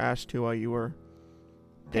Teacher Asked You While You Were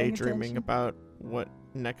Daydreaming about what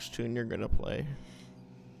next tune you're going to play.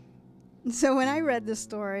 So when I read this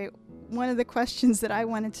story, one of the questions that I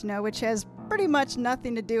wanted to know, which has pretty much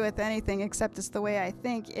nothing to do with anything except it's the way I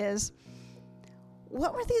think, is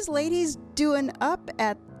what were these ladies doing up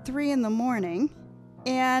at 3 a.m?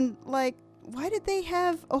 And, like, why did they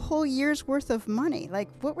have a whole year's worth of money? Like,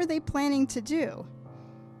 what were they planning to do?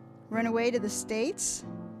 Run away to the States?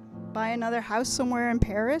 Buy another house somewhere in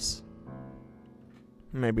Paris?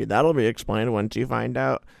 Maybe that'll be explained once you find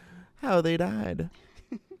out how they died.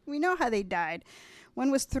 We know how they died.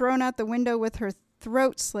 One was thrown out the window with her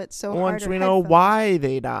throat slit so hard. Once we know why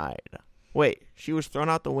they died. Wait, she was thrown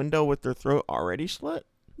out the window with her throat already slit?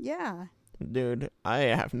 Yeah. Dude, I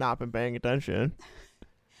have not been paying attention.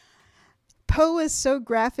 Poe is so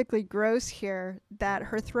graphically gross here that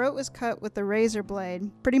her throat was cut with a razor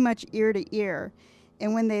blade, pretty much ear to ear.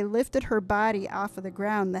 And when they lifted her body off of the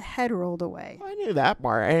ground, the head rolled away. I knew that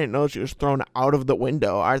part. I didn't know she was thrown out of the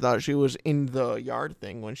window. I thought she was in the yard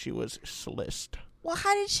thing when she was sliced. Well,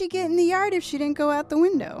 how did she get in the yard if she didn't go out the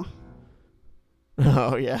window?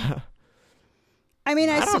 Oh, yeah. I mean,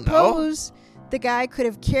 I suppose the guy could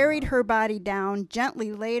have carried her body down,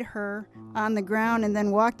 gently laid her on the ground, and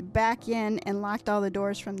then walked back in and locked all the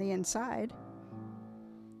doors from the inside.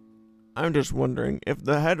 I'm just wondering, if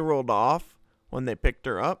the head rolled off when they picked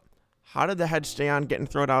her up, how did the head stay on getting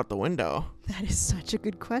thrown out the window? That is such a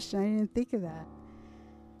good question. I didn't think of that.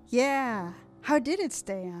 Yeah. How did it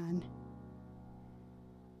stay on?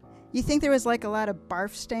 You think there was like a lot of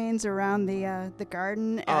barf stains around the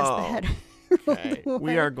garden as the head okay. rolled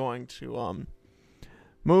away? We are going to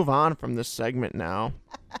move on from this segment now.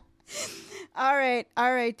 All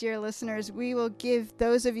right, dear listeners. We will give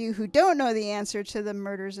those of you who don't know the answer to the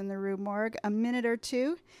murders in the Rue Morgue a minute or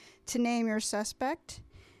two to name your suspect.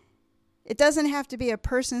 It doesn't have to be a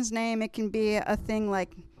person's name. It can be a thing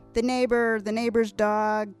like the neighbor, the neighbor's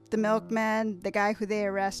dog, the milkman, the guy who they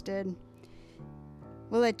arrested.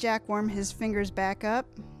 We'll let Jack warm his fingers back up,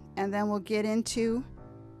 and then we'll get into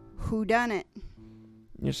whodunit.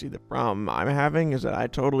 You see, the problem I'm having is that I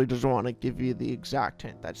totally just want to give you the exact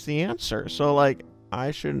hint. That's the answer. So, like,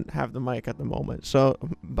 I shouldn't have the mic at the moment. So,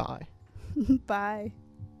 bye. Bye.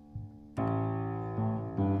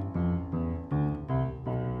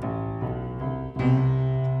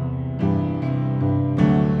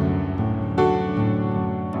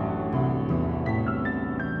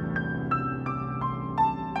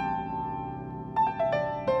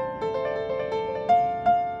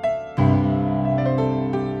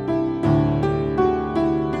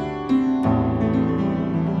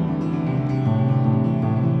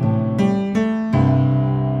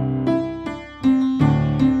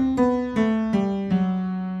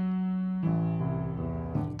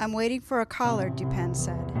 Waiting for a caller, Dupin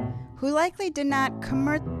said, who likely did not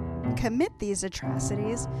commit these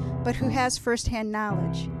atrocities, but who has first-hand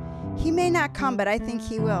knowledge. He may not come, but I think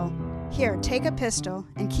he will. Here, take a pistol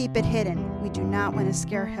and keep it hidden. We do not want to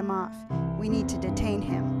scare him off. We need to detain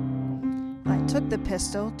him. I took the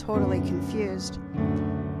pistol, totally confused.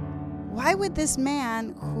 Why would this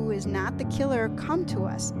man, who is not the killer, come to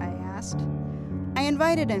us? I asked. I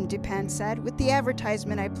invited him, Dupin said, with the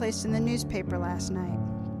advertisement I placed in the newspaper last night.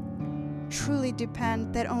 Truly, Dupin,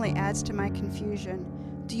 that only adds to my confusion.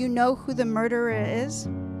 Do you know who the murderer is?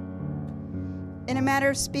 In a matter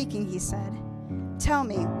of speaking, he said. Tell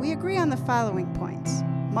me, we agree on the following points.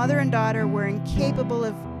 Mother and daughter were incapable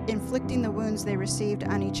of inflicting the wounds they received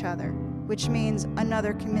on each other, which means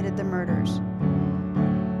another committed the murders.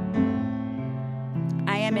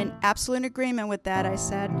 I am in absolute agreement with that, I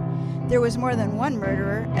said. There was more than one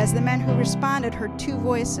murderer, as the men who responded heard two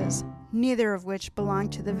voices, neither of which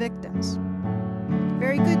belonged to the victims.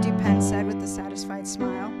 Very good, Dupin said with a satisfied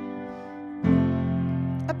smile.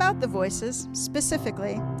 About the voices,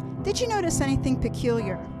 specifically, did you notice anything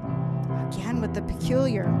peculiar? Again with the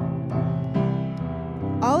peculiar.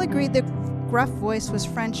 All agreed the gruff voice was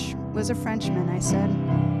a Frenchman, I said.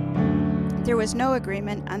 There was no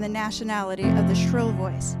agreement on the nationality of the shrill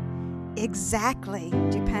voice. Exactly,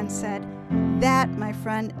 Dupin said. That, my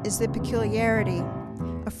friend, is the peculiarity.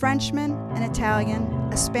 A Frenchman, an Italian,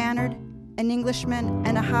 a Spaniard, an Englishman,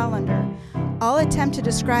 and a Hollander all attempt to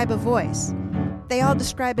describe a voice. They all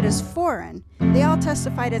describe it as foreign. They all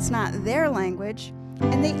testified it's not their language,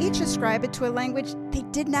 and they each ascribe it to a language they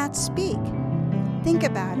it did not speak. Think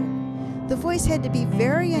about it. The voice had to be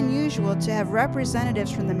very unusual to have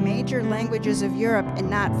representatives from the major languages of Europe and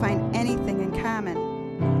not find anything in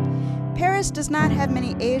common. Paris does not have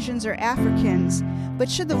many Asians or Africans, but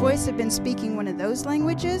should the voice have been speaking one of those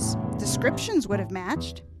languages, descriptions would have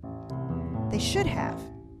matched. They should have,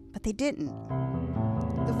 but they didn't.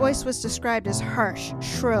 The voice was described as harsh,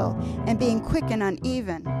 shrill, and being quick and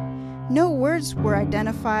uneven. No words were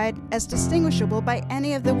identified as distinguishable by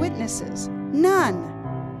any of the witnesses. None.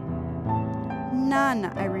 None,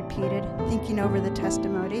 I repeated, thinking over the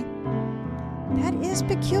testimony. That is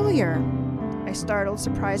peculiar, I startled,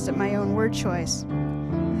 surprised at my own word choice.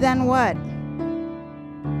 Then what?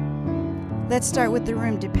 Let's start with the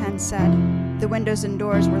room, Dupin said. The windows and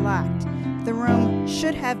doors were locked. The room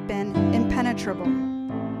should have been impenetrable.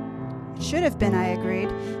 It should have been, I agreed.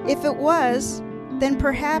 If it was, then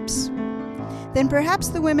perhaps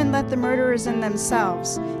the women let the murderers in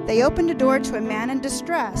themselves. They opened a door to a man in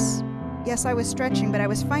distress. Yes, I was stretching, but I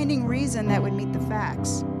was finding reason that would meet the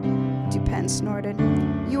facts. Dupin snorted.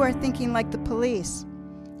 You are thinking like the police.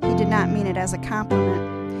 He did not mean it as a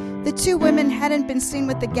compliment. The two women hadn't been seen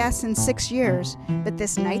with the guests in 6 years, but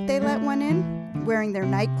this night they let one in, wearing their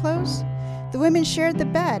night clothes. The women shared the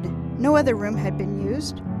bed. No other room had been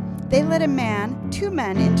used. They let two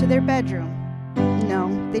men into their bedroom.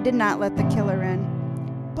 No, they did not let the killer in.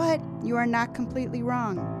 But you are not completely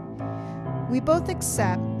wrong. We both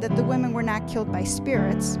accept that the women were not killed by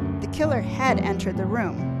spirits. The killer had entered the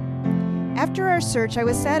room. After our search, I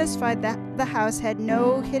was satisfied that the house had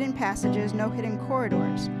no hidden passages, no hidden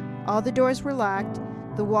corridors. All the doors were locked,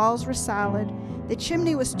 the walls were solid, the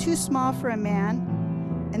chimney was too small for a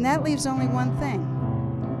man, and that leaves only one thing,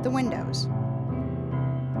 the windows.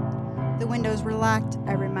 The windows were locked,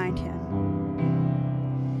 I remind him.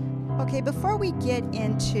 Okay, before we get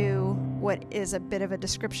into what is a bit of a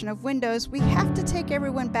description of windows, we have to take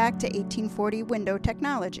everyone back to 1840 window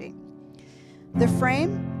technology. The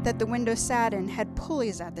frame that the window sat in had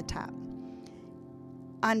pulleys at the top.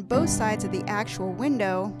 On both sides of the actual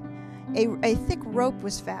window, a thick rope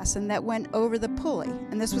was fastened that went over the pulley,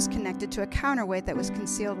 and this was connected to a counterweight that was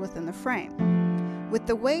concealed within the frame. With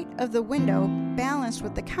the weight of the window balanced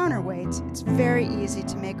with the counterweights, it's very easy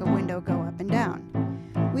to make a window go up and down.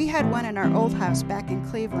 We had one in our old house back in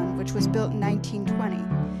Cleveland, which was built in 1920.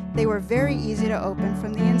 They were very easy to open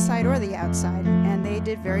from the inside or the outside, and they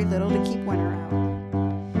did very little to keep winter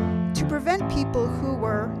out. To prevent people who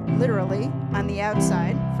were, literally, on the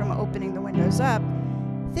outside from opening the windows up,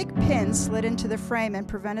 thick pins slid into the frame and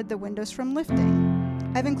prevented the windows from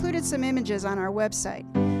lifting. I've included some images on our website.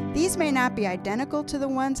 These may not be identical to the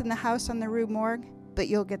ones in the house on the Rue Morgue, but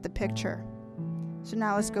you'll get the picture. So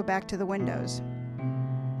now let's go back to the windows.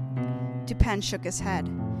 Dupin shook his head.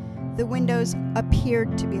 The windows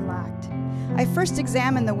appeared to be locked. I first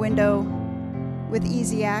examined the window with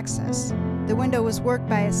easy access. The window was worked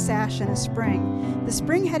by a sash and a spring. The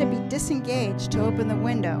spring had to be disengaged to open the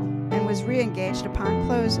window and was re-engaged upon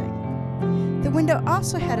closing. The window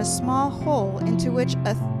also had a small hole into which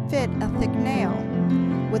fit a thick nail.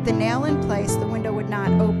 With the nail in place, the window would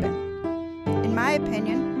not open. In my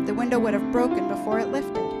opinion, the window would have broken before it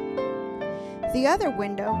lifted. The other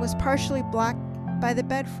window was partially blocked by the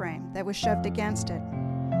bed frame that was shoved against it.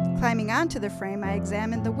 Climbing onto the frame, I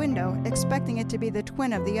examined the window, expecting it to be the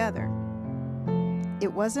twin of the other.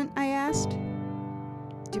 It wasn't, I asked.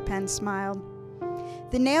 Dupin smiled.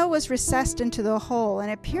 The nail was recessed into the hole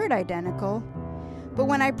and appeared identical, but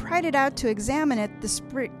when I pried it out to examine the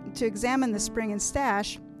spring and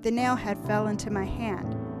stash, the nail had fell into my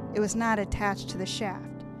hand. It was not attached to the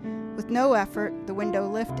shaft. With no effort, the window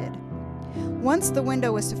lifted. Once the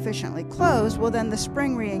window was sufficiently closed, then the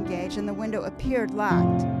spring re-engaged and the window appeared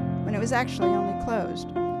locked, when it was actually only closed.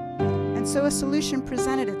 And so a solution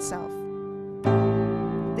presented itself.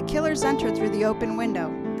 The killers entered through the open window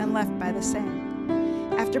and left by the same.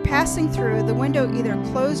 After passing through, the window either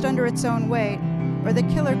closed under its own weight, or the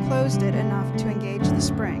killer closed it enough to engage the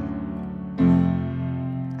spring.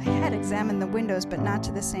 I had examined the windows, but not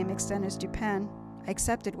to the same extent as Dupin. I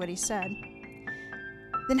accepted what he said.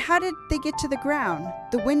 Then how did they get to the ground?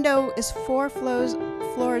 The window is 4 floors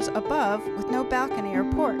above with no balcony or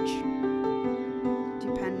porch.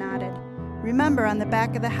 Dupin nodded. Remember, on the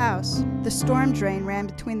back of the house, the storm drain ran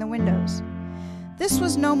between the windows. This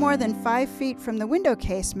was no more than 5 feet from the window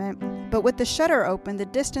casement, but with the shutter open, the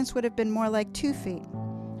distance would have been more like 2 feet.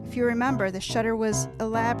 If you remember, the shutter was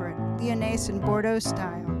elaborate, Lyonnaise and Bordeaux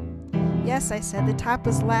style. Yes, I said, the top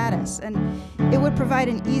was lattice, and it would provide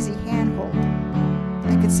an easy handhold.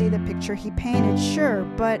 I could see the picture he painted, sure,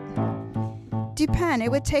 but Dupin, it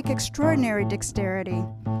would take extraordinary dexterity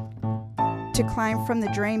to climb from the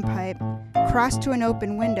drain pipe, cross to an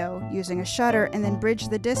open window using a shutter, and then bridge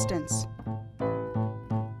the distance.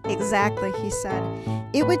 Exactly, he said.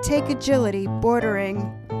 It would take agility bordering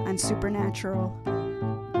on supernatural.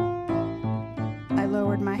 I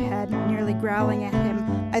lowered my head, nearly growling at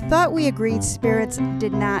him. I thought we agreed spirits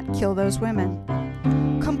did not kill those women.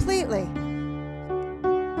 Completely.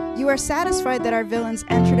 You are satisfied that our villains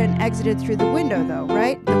entered and exited through the window, though,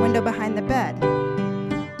 right? The window behind the bed.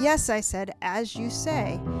 Yes, I said, as you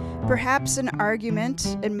say. Perhaps an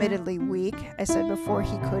argument, admittedly weak, I said before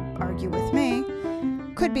he could argue with me,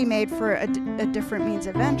 could be made for a different means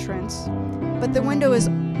of entrance, but the window is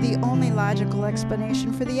the only logical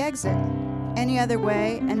explanation for the exit. Any other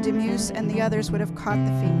way, and Demuse and the others would have caught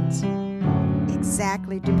the fiends.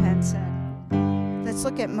 Exactly, Dupin said. Let's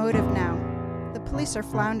look at motive now. The police are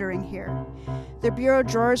floundering here. Their bureau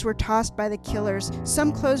drawers were tossed by the killers.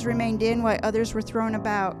 Some clothes remained in while others were thrown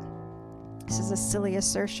about. This is a silly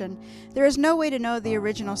assertion. There is no way to know the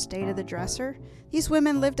original state of the dresser. These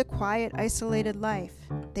women lived a quiet, isolated life.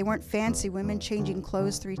 They weren't fancy women changing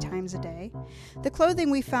clothes 3 times a day. The clothing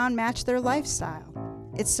we found matched their lifestyle.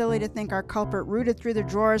 It's silly to think our culprit rooted through the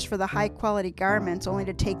drawers for the high-quality garments only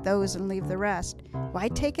to take those and leave the rest. Why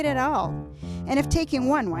take it at all? And if taking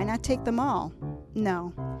one, why not take them all?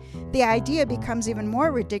 No. The idea becomes even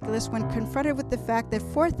more ridiculous when confronted with the fact that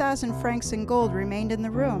 4,000 francs in gold remained in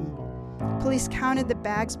the room. Police counted the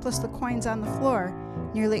bags plus the coins on the floor.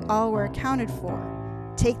 Nearly all were accounted for.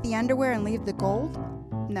 Take the underwear and leave the gold?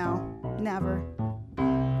 No, never.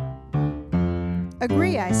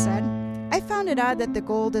 Agree, I said. I found it odd that the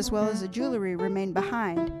gold as well as the jewelry remained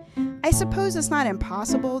behind. I suppose it's not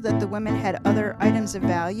impossible that the women had other items of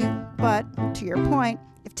value, but, to your point,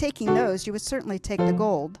 if taking those, you would certainly take the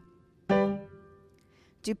gold.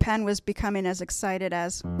 Dupin was becoming as excited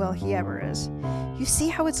as, well, he ever is. You see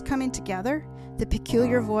how it's coming together? The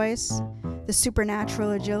peculiar voice, the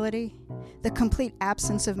supernatural agility, the complete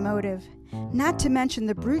absence of motive, not to mention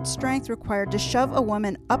the brute strength required to shove a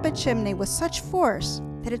woman up a chimney with such force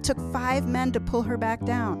that it took 5 men to pull her back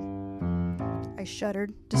down. I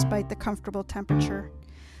shuddered, despite the comfortable temperature.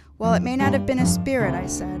 Well, it may not have been a spirit, I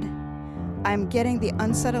said. I'm getting the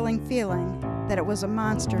unsettling feeling that it was a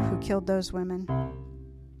monster who killed those women.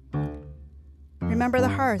 Remember the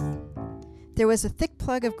hearth? There was a thick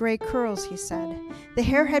plug of gray curls, he said. The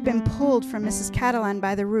hair had been pulled from Mrs. Catalan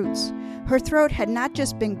by the roots. Her throat had not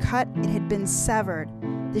just been cut, it had been severed.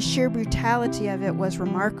 The sheer brutality of it was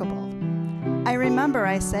remarkable. I remember,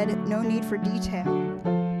 I said, no need for detail.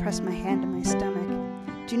 Pressed my hand to my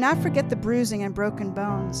stomach. Do not forget the bruising and broken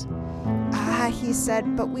bones. Ah, he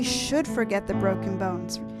said, but we should forget the broken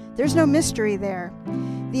bones. There's no mystery there.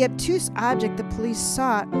 The obtuse object the police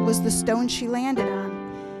sought was the stone she landed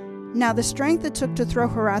on. Now, the strength it took to throw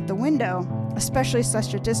her out the window, especially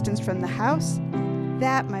such a distance from the house,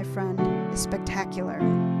 that, my friend, is spectacular.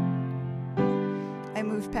 I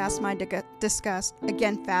moved past my disgust,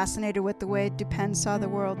 again fascinated with the way Dupin saw the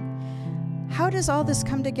world. How does all this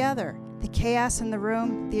come together? The chaos in the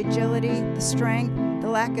room, the agility, the strength, the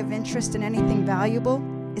lack of interest in anything valuable?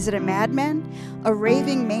 Is it a madman? A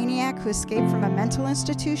raving maniac who escaped from a mental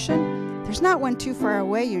institution? There's not one too far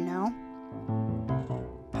away, you know.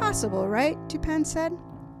 Possible, right? Dupin said.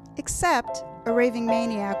 Except a raving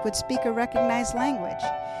maniac would speak a recognized language.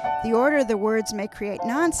 The order of the words may create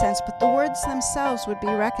nonsense, but the words themselves would be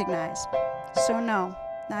recognized. So no,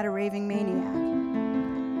 not a raving maniac.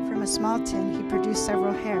 From a small tin, he produced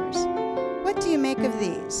several hairs. What do you make of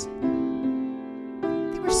these?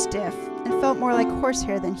 They were stiff and felt more like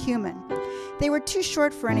horsehair than human. They were too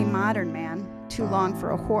short for any modern man, too long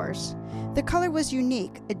for a horse. The color was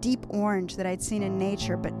unique, a deep orange that I'd seen in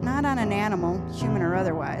nature, but not on an animal, human or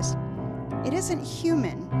otherwise. It isn't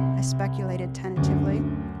human, I speculated tentatively.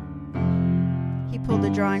 He pulled a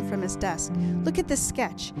drawing from his desk. Look at this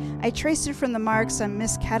sketch. I traced it from the marks on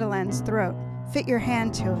Miss Catalan's throat. Fit your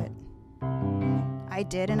hand to it. I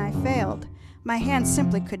did, and I failed. My hand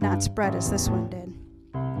simply could not spread as this one did.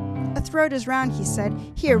 A throat is round, he said.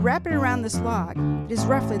 Here, wrap it around this log. It is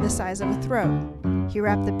roughly the size of a throat. He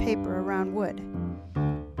wrapped the paper around wood.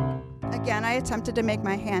 Again, I attempted to make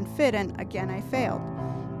my hand fit, and again I failed.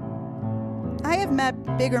 I have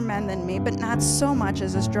met bigger men than me, but not so much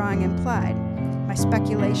as this drawing implied. My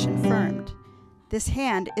speculation firmed. This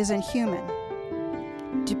hand isn't human.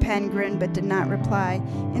 Dupin grinned but did not reply.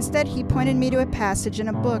 Instead, he pointed me to a passage in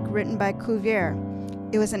a book written by Cuvier.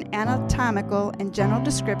 It was an anatomical and general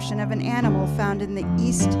description of an animal found in the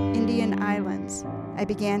East Indian Islands. I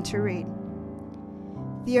began to read.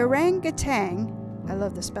 The orangutan I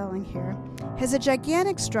love the spelling here, has a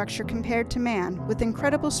gigantic structure compared to man, with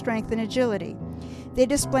incredible strength and agility. They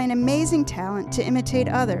display an amazing talent to imitate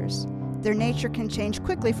others. Their nature can change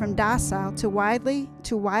quickly from docile to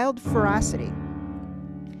wild ferocity.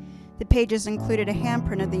 The pages included a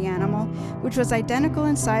handprint of the animal, which was identical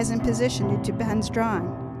in size and position to Dupen's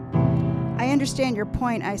drawing. I understand your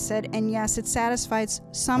point, I said, and yes, it satisfies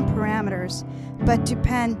some parameters. But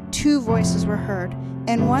Dupen, 2 voices were heard,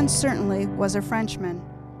 and one certainly was a Frenchman.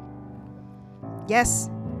 Yes,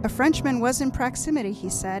 a Frenchman was in proximity, he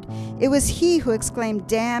said. It was he who exclaimed,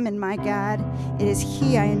 "Damn and my God." It is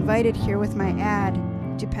he I invited here with my ad.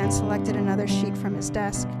 Dupen selected another sheet from his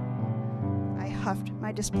desk. I huffed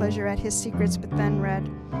my displeasure at his secrets, but then read,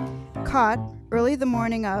 "Caught early the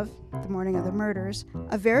morning of the murders,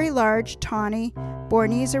 a very large, tawny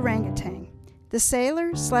Bornese orangutan. The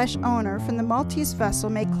sailor/owner from the Maltese vessel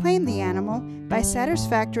may claim the animal by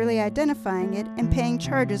satisfactorily identifying it and paying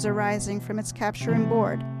charges arising from its capture and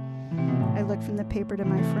board." I looked from the paper to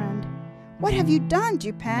my friend. "What have you done,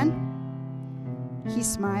 Dupen?" He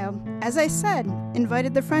smiled. "As I said,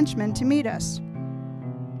 invited the Frenchman to meet us."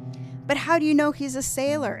 "But how do you know he's a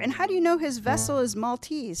sailor? And how do you know his vessel is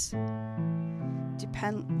Maltese?"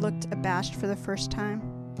 Dupen looked abashed for the first time.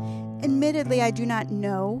 "Admittedly, I do not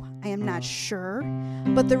know. I am not sure.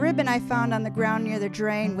 But the ribbon I found on the ground near the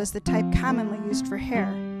drain was the type commonly used for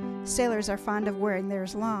hair. Sailors are fond of wearing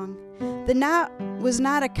theirs long. The knot was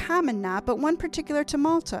not a common knot, but one particular to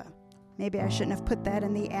Malta. Maybe I shouldn't have put that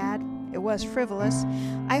in the ad. It was frivolous.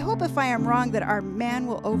 I hope if I am wrong that our man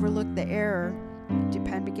will overlook the error."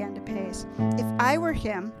 Dupen began to pace. "If I were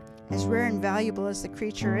him, as rare and valuable as the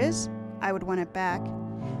creature is, I would want it back.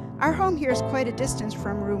 Our home here is quite a distance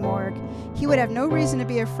from Rue Morgue. He would have no reason to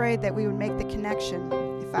be afraid that we would make the connection.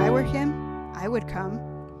 If I were him, I would come."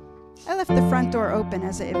 I left the front door open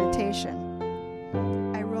as an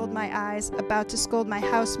invitation. I rolled my eyes, about to scold my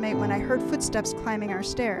housemate when I heard footsteps climbing our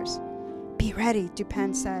stairs. "Be ready,"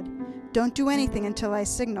 Dupen said. "Don't do anything until I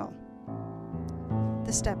signal."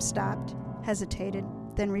 The steps stopped, hesitated,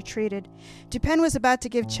 then retreated. Dupen was about to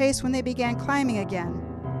give chase when they began climbing again.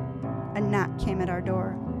 A knock came at our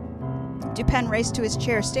door. Dupen raced to his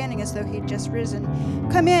chair, standing as though he had just risen.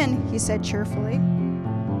 "Come in," he said cheerfully.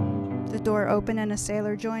 The door opened and a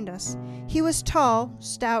sailor joined us. He was tall,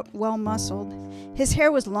 stout, well-muscled. His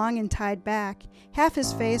hair was long and tied back. Half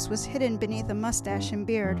his face was hidden beneath a mustache and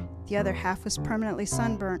beard. The other half was permanently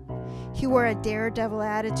sunburnt. He wore a daredevil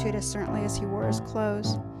attitude as certainly as he wore his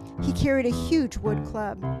clothes. He carried a huge wood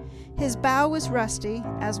club. His bow was rusty,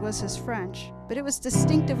 as was his French, but it was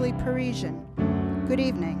distinctively Parisian. "Good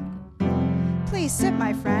evening." "Please sit,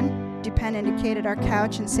 my friend." Dupen indicated our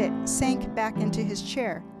couch and sank back into his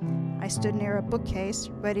chair. I stood near a bookcase,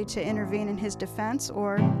 ready to intervene in his defense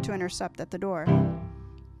or to intercept at the door.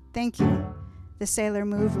 "Thank you." The sailor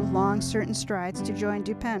moved with long, certain strides to join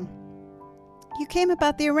Dupen. "You came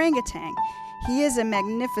about the orangutan. He is a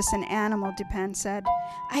magnificent animal," Dupen said.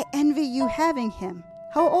 "I envy you having him.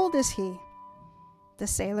 How old is he?" The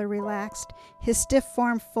sailor relaxed, his stiff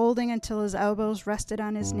form folding until his elbows rested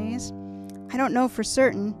on his knees. "I don't know for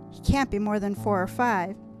certain. He can't be more than 4 or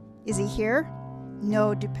 5. Is he here?"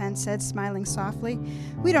 "No," Dupen said, smiling softly.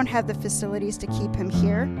 "We don't have the facilities to keep him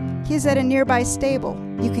here. He is at a nearby stable.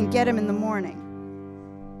 You can get him in the morning."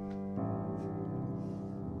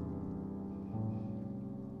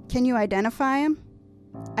 "Can you identify him?"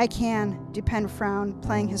 "I can." Dupen frowned,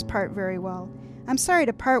 playing his part very well. "I'm sorry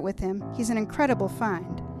to part with him. He's an incredible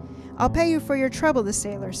find." "I'll pay you for your trouble," the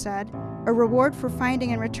sailor said. "A reward for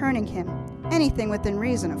finding and returning him. Anything within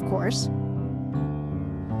reason, of course."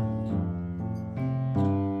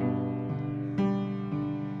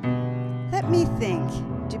 "Let me think."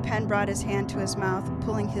 Dupen brought his hand to his mouth,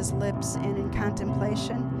 pulling his lips in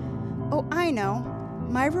contemplation. "Oh, I know.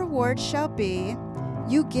 My reward shall be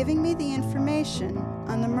you giving me the information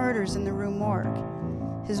on the murders in the Rue Morgue."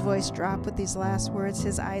 His voice dropped with these last words,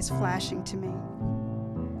 his eyes flashing to me.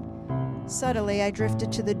 Subtly, I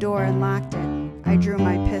drifted to the door and locked it. I drew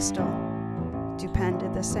my pistol. Dupen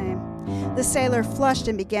did the same. The sailor flushed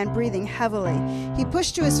and began breathing heavily. He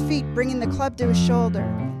pushed to his feet, bringing the club to his shoulder.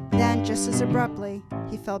 Then, just as abruptly,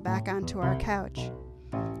 he fell back onto our couch.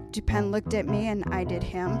 Dupen looked at me, and I did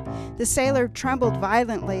him. The sailor trembled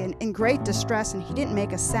violently in great distress, and he didn't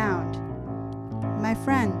make a sound. "My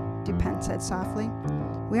friend," Dupen said softly,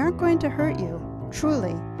 "we aren't going to hurt you,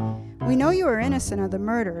 truly. We know you are innocent of the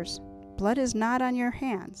murders. Blood is not on your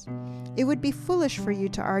hands. It would be foolish for you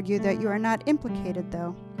to argue that you are not implicated,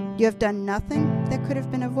 though. You have done nothing that could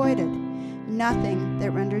have been avoided, nothing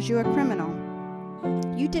that renders you a criminal.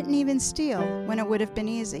 You didn't even steal when it would have been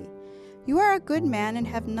easy. You are a good man and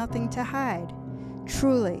have nothing to hide.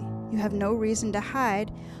 Truly, you have no reason to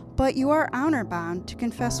hide, but you are honor-bound to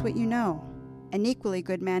confess what you know. An equally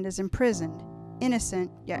good man is imprisoned,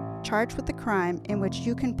 innocent, yet charged with a crime in which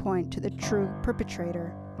you can point to the true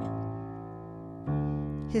perpetrator."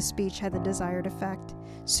 His speech had the desired effect.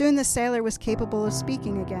 Soon the sailor was capable of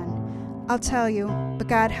speaking again. "I'll tell you, but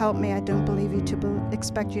God help me, I don't believe you to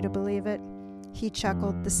expect you to believe it." He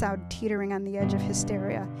chuckled, the sound teetering on the edge of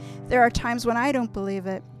hysteria. "There are times when I don't believe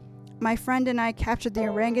it. My friend and I captured the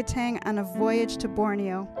orangutan on a voyage to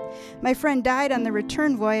Borneo. My friend died on the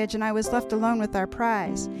return voyage and I was left alone with our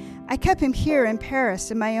prize. I kept him here in Paris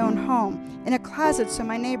in my own home, in a closet so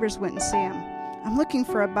my neighbors wouldn't see him. I'm looking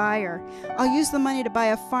for a buyer. I'll use the money to buy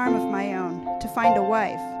a farm of my own, to find a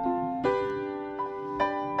wife."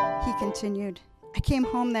 He continued, "I came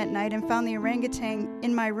home that night and found the orangutan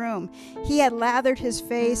in my room. He had lathered his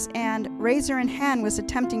face and, razor in hand, was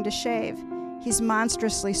attempting to shave. He's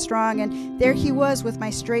monstrously strong, and there he was with my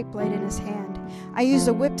straight blade in his hand. I used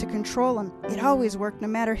a whip to control him. It always worked, no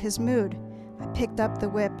matter his mood. I picked up the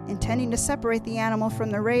whip, intending to separate the animal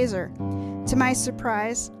from the razor. To my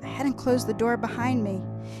surprise, I hadn't closed the door behind me.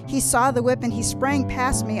 He saw the whip and he sprang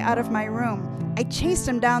past me out of my room. I chased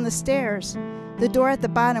him down the stairs. The door at the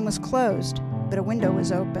bottom was closed, but a window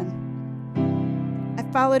was open. I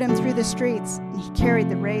followed him through the streets, and he carried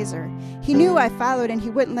the razor. He knew I followed, and he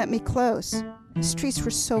wouldn't let me close. The streets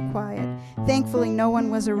were so quiet. Thankfully, no one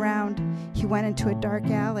was around. He went into a dark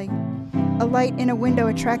alley. A light in a window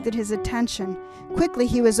attracted his attention. Quickly,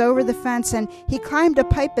 he was over the fence, and he climbed a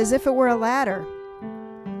pipe as if it were a ladder.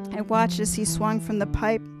 I watched as he swung from the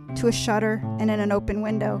pipe to a shutter and in an open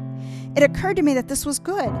window. It occurred to me that this was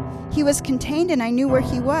good. He was contained, and I knew where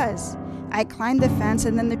he was. I climbed the fence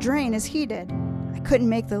and then the drain as he did. I couldn't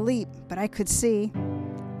make the leap, but I could see."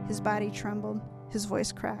 His body trembled. His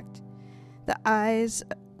voice cracked. The eyes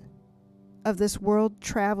of this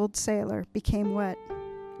world-traveled sailor became wet.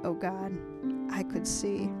 "Oh God, I could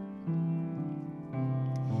see."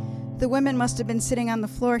 "The women must have been sitting on the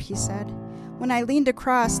floor," he said. "When I leaned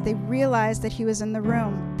across, they realized that he was in the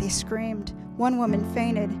room. They screamed. One woman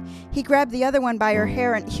fainted. He grabbed the other one by her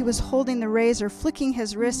hair, and he was holding the razor, flicking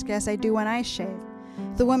his wrist as I do when I shave.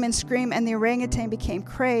 The woman screamed, and the orangutan became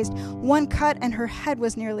crazed. One cut, and her head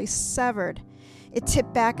was nearly severed. It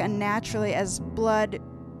tipped back unnaturally as blood..."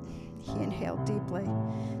 He inhaled deeply.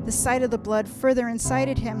 The sight of the blood further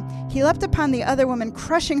incited him. He leapt upon the other woman,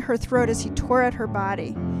 crushing her throat as he tore at her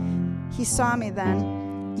body. He saw me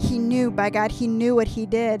then. He knew, by God, he knew what he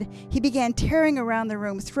did. He began tearing around the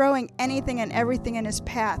room, throwing anything and everything in his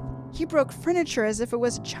path. He broke furniture as if it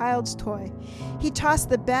was a child's toy. He tossed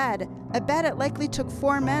the bed, a bed it likely took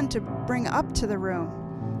 4 men to bring up to the room.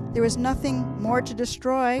 There was nothing more to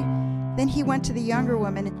destroy. Then he went to the younger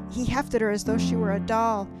woman. He hefted her as though she were a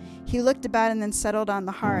doll. He looked about and then settled on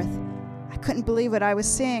the hearth. I couldn't believe what I was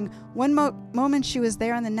seeing. One moment she was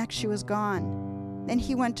there, and the next she was gone. Then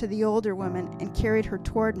he went to the older woman and carried her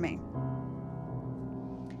toward me.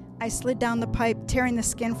 I slid down the pipe, tearing the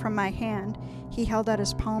skin from my hand. He held out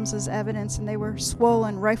his palms as evidence, and they were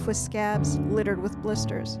swollen, rife with scabs, littered with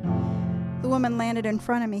blisters. "The woman landed in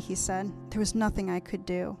front of me," he said. "There was nothing I could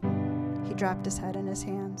do." He dropped his head in his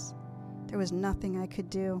hands. "There was nothing I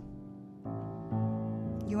could do."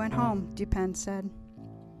 "You went home," Dupin said.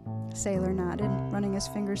 Sailor nodded, running his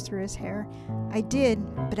fingers through his hair. "I did,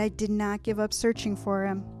 but I did not give up searching for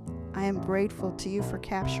him. I am grateful to you for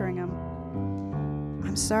capturing him."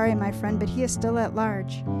 "I'm sorry, my friend, but he is still at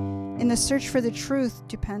large. In the search for the truth,"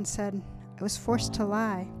 Dupin said, "I was forced to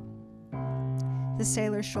lie." The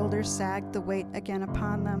sailor's shoulders sagged, the weight again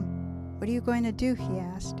upon them. "What are you going to do?" he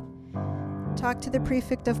asked. "Talk to the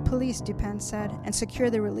prefect of police," Dupin said, "and secure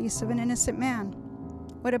the release of an innocent man."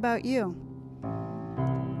 "What about you?"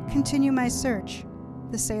 "Continue my search."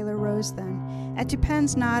 The sailor rose then. At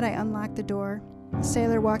Dupin's nod, I unlocked the door. The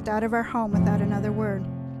sailor walked out of our home without another word.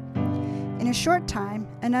 In a short time,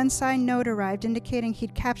 an unsigned note arrived indicating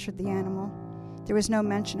he'd captured the animal. There was no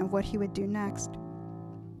mention of what he would do next.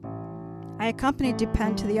 I accompanied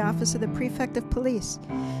Dupin to the office of the prefect of police.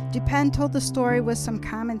 Dupin told the story with some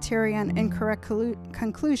commentary on incorrect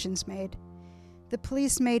conclusions made. The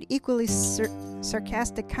police made equally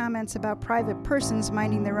sarcastic comments about private persons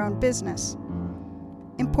minding their own business.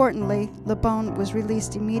 Importantly, Le Bon was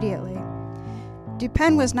released immediately.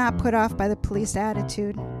 Dupin was not put off by the police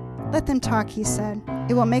attitude. "Let them talk," he said.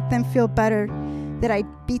 "It will make them feel better that I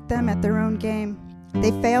beat them at their own game.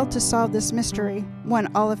 They failed to solve this mystery, one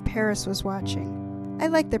all of Paris was watching. I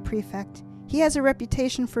like the prefect. He has a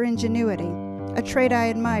reputation for ingenuity, a trait I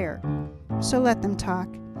admire. So let them talk.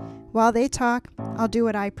 While they talk, I'll do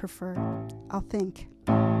what I prefer. I'll think.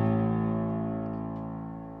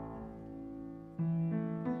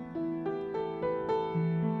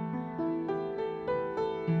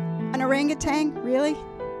 An orangutan? Really?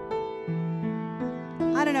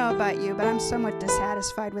 I don't know about you, but I'm somewhat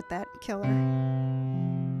dissatisfied with that killer.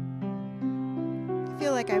 I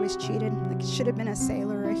feel like I was cheated, like it should have been a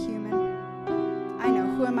sailor or a human. I know,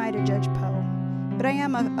 who am I to judge Poe? But I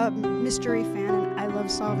am a mystery fan, and I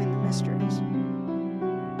love solving the mysteries.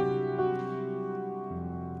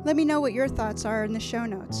 Let me know what your thoughts are in the show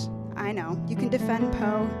notes. I know, you can defend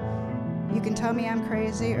Poe, you can tell me I'm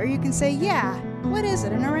crazy, or you can say, yeah, what is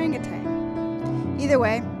it, an orangutan? Either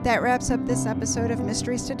way, that wraps up this episode of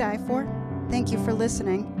Mysteries to Die For. Thank you for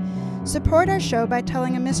listening. Support our show by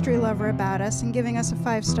telling a mystery lover about us and giving us a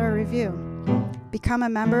 5-star review. Become a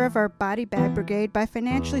member of our Body Bag Brigade by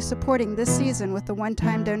financially supporting this season with a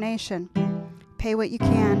one-time donation. Pay what you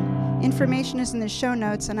can. Information is in the show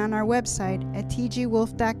notes and on our website at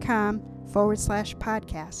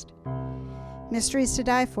tgwolf.com/podcast. Mysteries to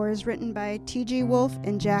Die For is written by T.G. Wolfe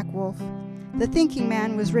and Jack Wolfe. The Thinking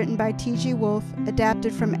Man was written by T.G. Wolfe,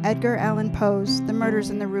 adapted from Edgar Allan Poe's The Murders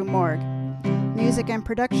in the Rue Morgue. Music and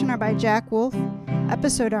production are by Jack Wolfe.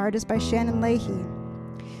 Episode art is by Shannon Leahy.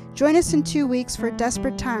 Join us in 2 weeks for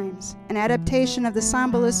Desperate Times, an adaptation of The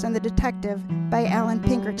Somnambulist and the Detective by Alan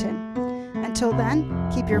Pinkerton. Until then,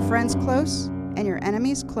 keep your friends close and your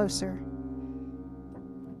enemies closer.